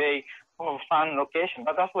a very, very fun location,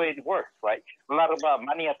 but that's the way it works, right? A lot of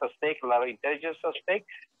money at the stake, a lot of intelligence at stake,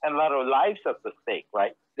 and a lot of lives at the stake,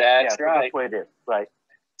 right? That's right. So that's what it is, right?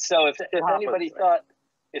 So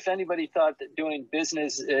if anybody thought that doing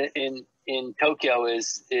business in Tokyo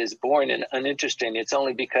is boring and uninteresting, it's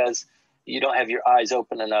only because you don't have your eyes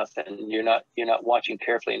open enough and you're not watching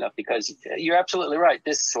carefully enough, because you're absolutely right.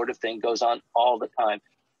 This sort of thing goes on all the time,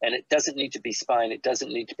 and it doesn't need to be spying. It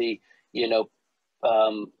doesn't need to be, you know,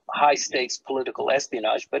 high stakes political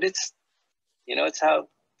espionage, but it's, you know, it's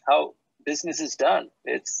how business is done.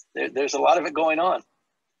 There's a lot of it going on.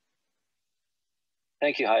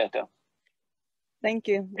 Thank you, Hayato. Thank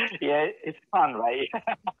you. Yeah, it's fun, right?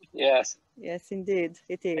 Yes. Yes, indeed,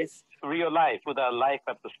 it is. It's real life with our life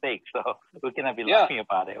at the stake, so we cannot be laughing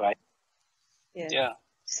about it, right? Yes. Yeah.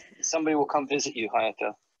 Somebody will come visit you,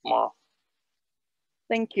 Hayato, tomorrow.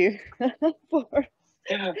 Thank you for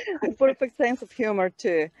the perfect sense of humor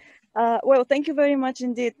too. Well, thank you very much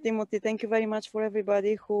indeed, Timothy. Thank you very much for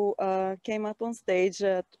everybody who came up on stage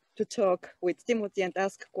to talk with Timothy and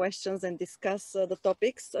ask questions and discuss the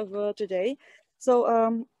topics of today.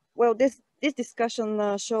 So, well, this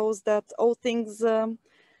discussion shows that all things that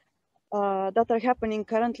are happening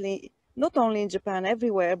currently, not only in Japan,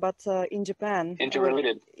 everywhere, but in Japan.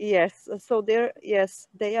 Interrelated. Yes, so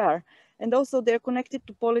they are. And also they're connected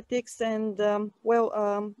to politics, and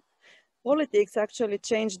politics actually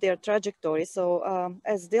change their trajectory. So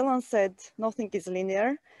as Dylan said, nothing is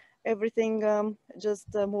linear. Everything just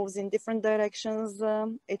moves in different directions.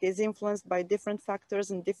 It is influenced by different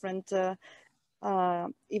factors and different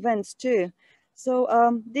events too.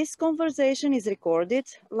 So this conversation is recorded.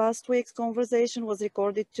 Last week's conversation was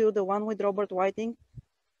recorded too. The one with Robert Whiting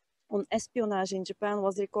on espionage in Japan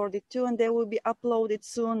was recorded too, and they will be uploaded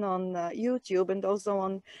soon on YouTube and also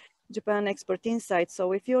on Japan Expert Insights.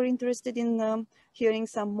 So if you're interested in hearing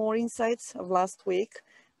some more insights of last week,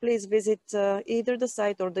 please visit either the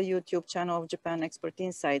site or the YouTube channel of Japan Expert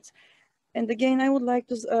Insights. And again, I would like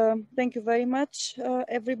to thank you very much,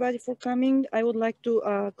 everybody, for coming. I would like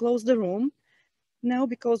to close the room now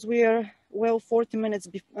because we are, well, 40 minutes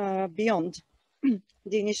beyond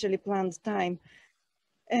the initially planned time.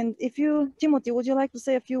 And if you, Timothy, would you like to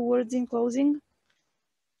say a few words in closing?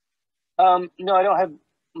 No, I don't have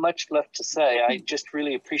much left to say. I just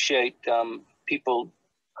really appreciate people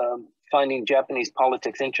finding Japanese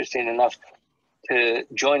politics interesting enough to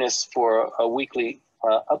join us for a weekly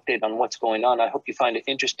update on what's going on. I hope you find it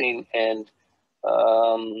interesting and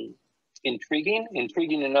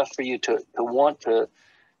intriguing enough for you to want to,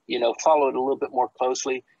 follow it a little bit more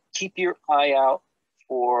closely. Keep your eye out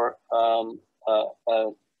for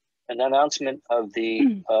an announcement of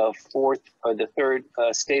the fourth or the third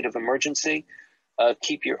state of emergency.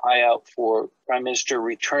 Keep your eye out for Prime Minister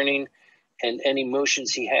returning and any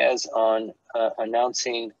motions he has on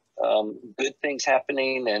announcing good things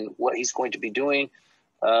happening and what he's going to be doing.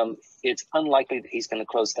 It's unlikely that he's going to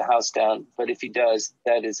close the house down, but if he does,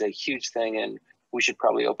 that is a huge thing, and we should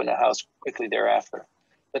probably open a house quickly thereafter.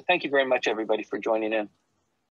 But thank you very much, everybody, for joining in.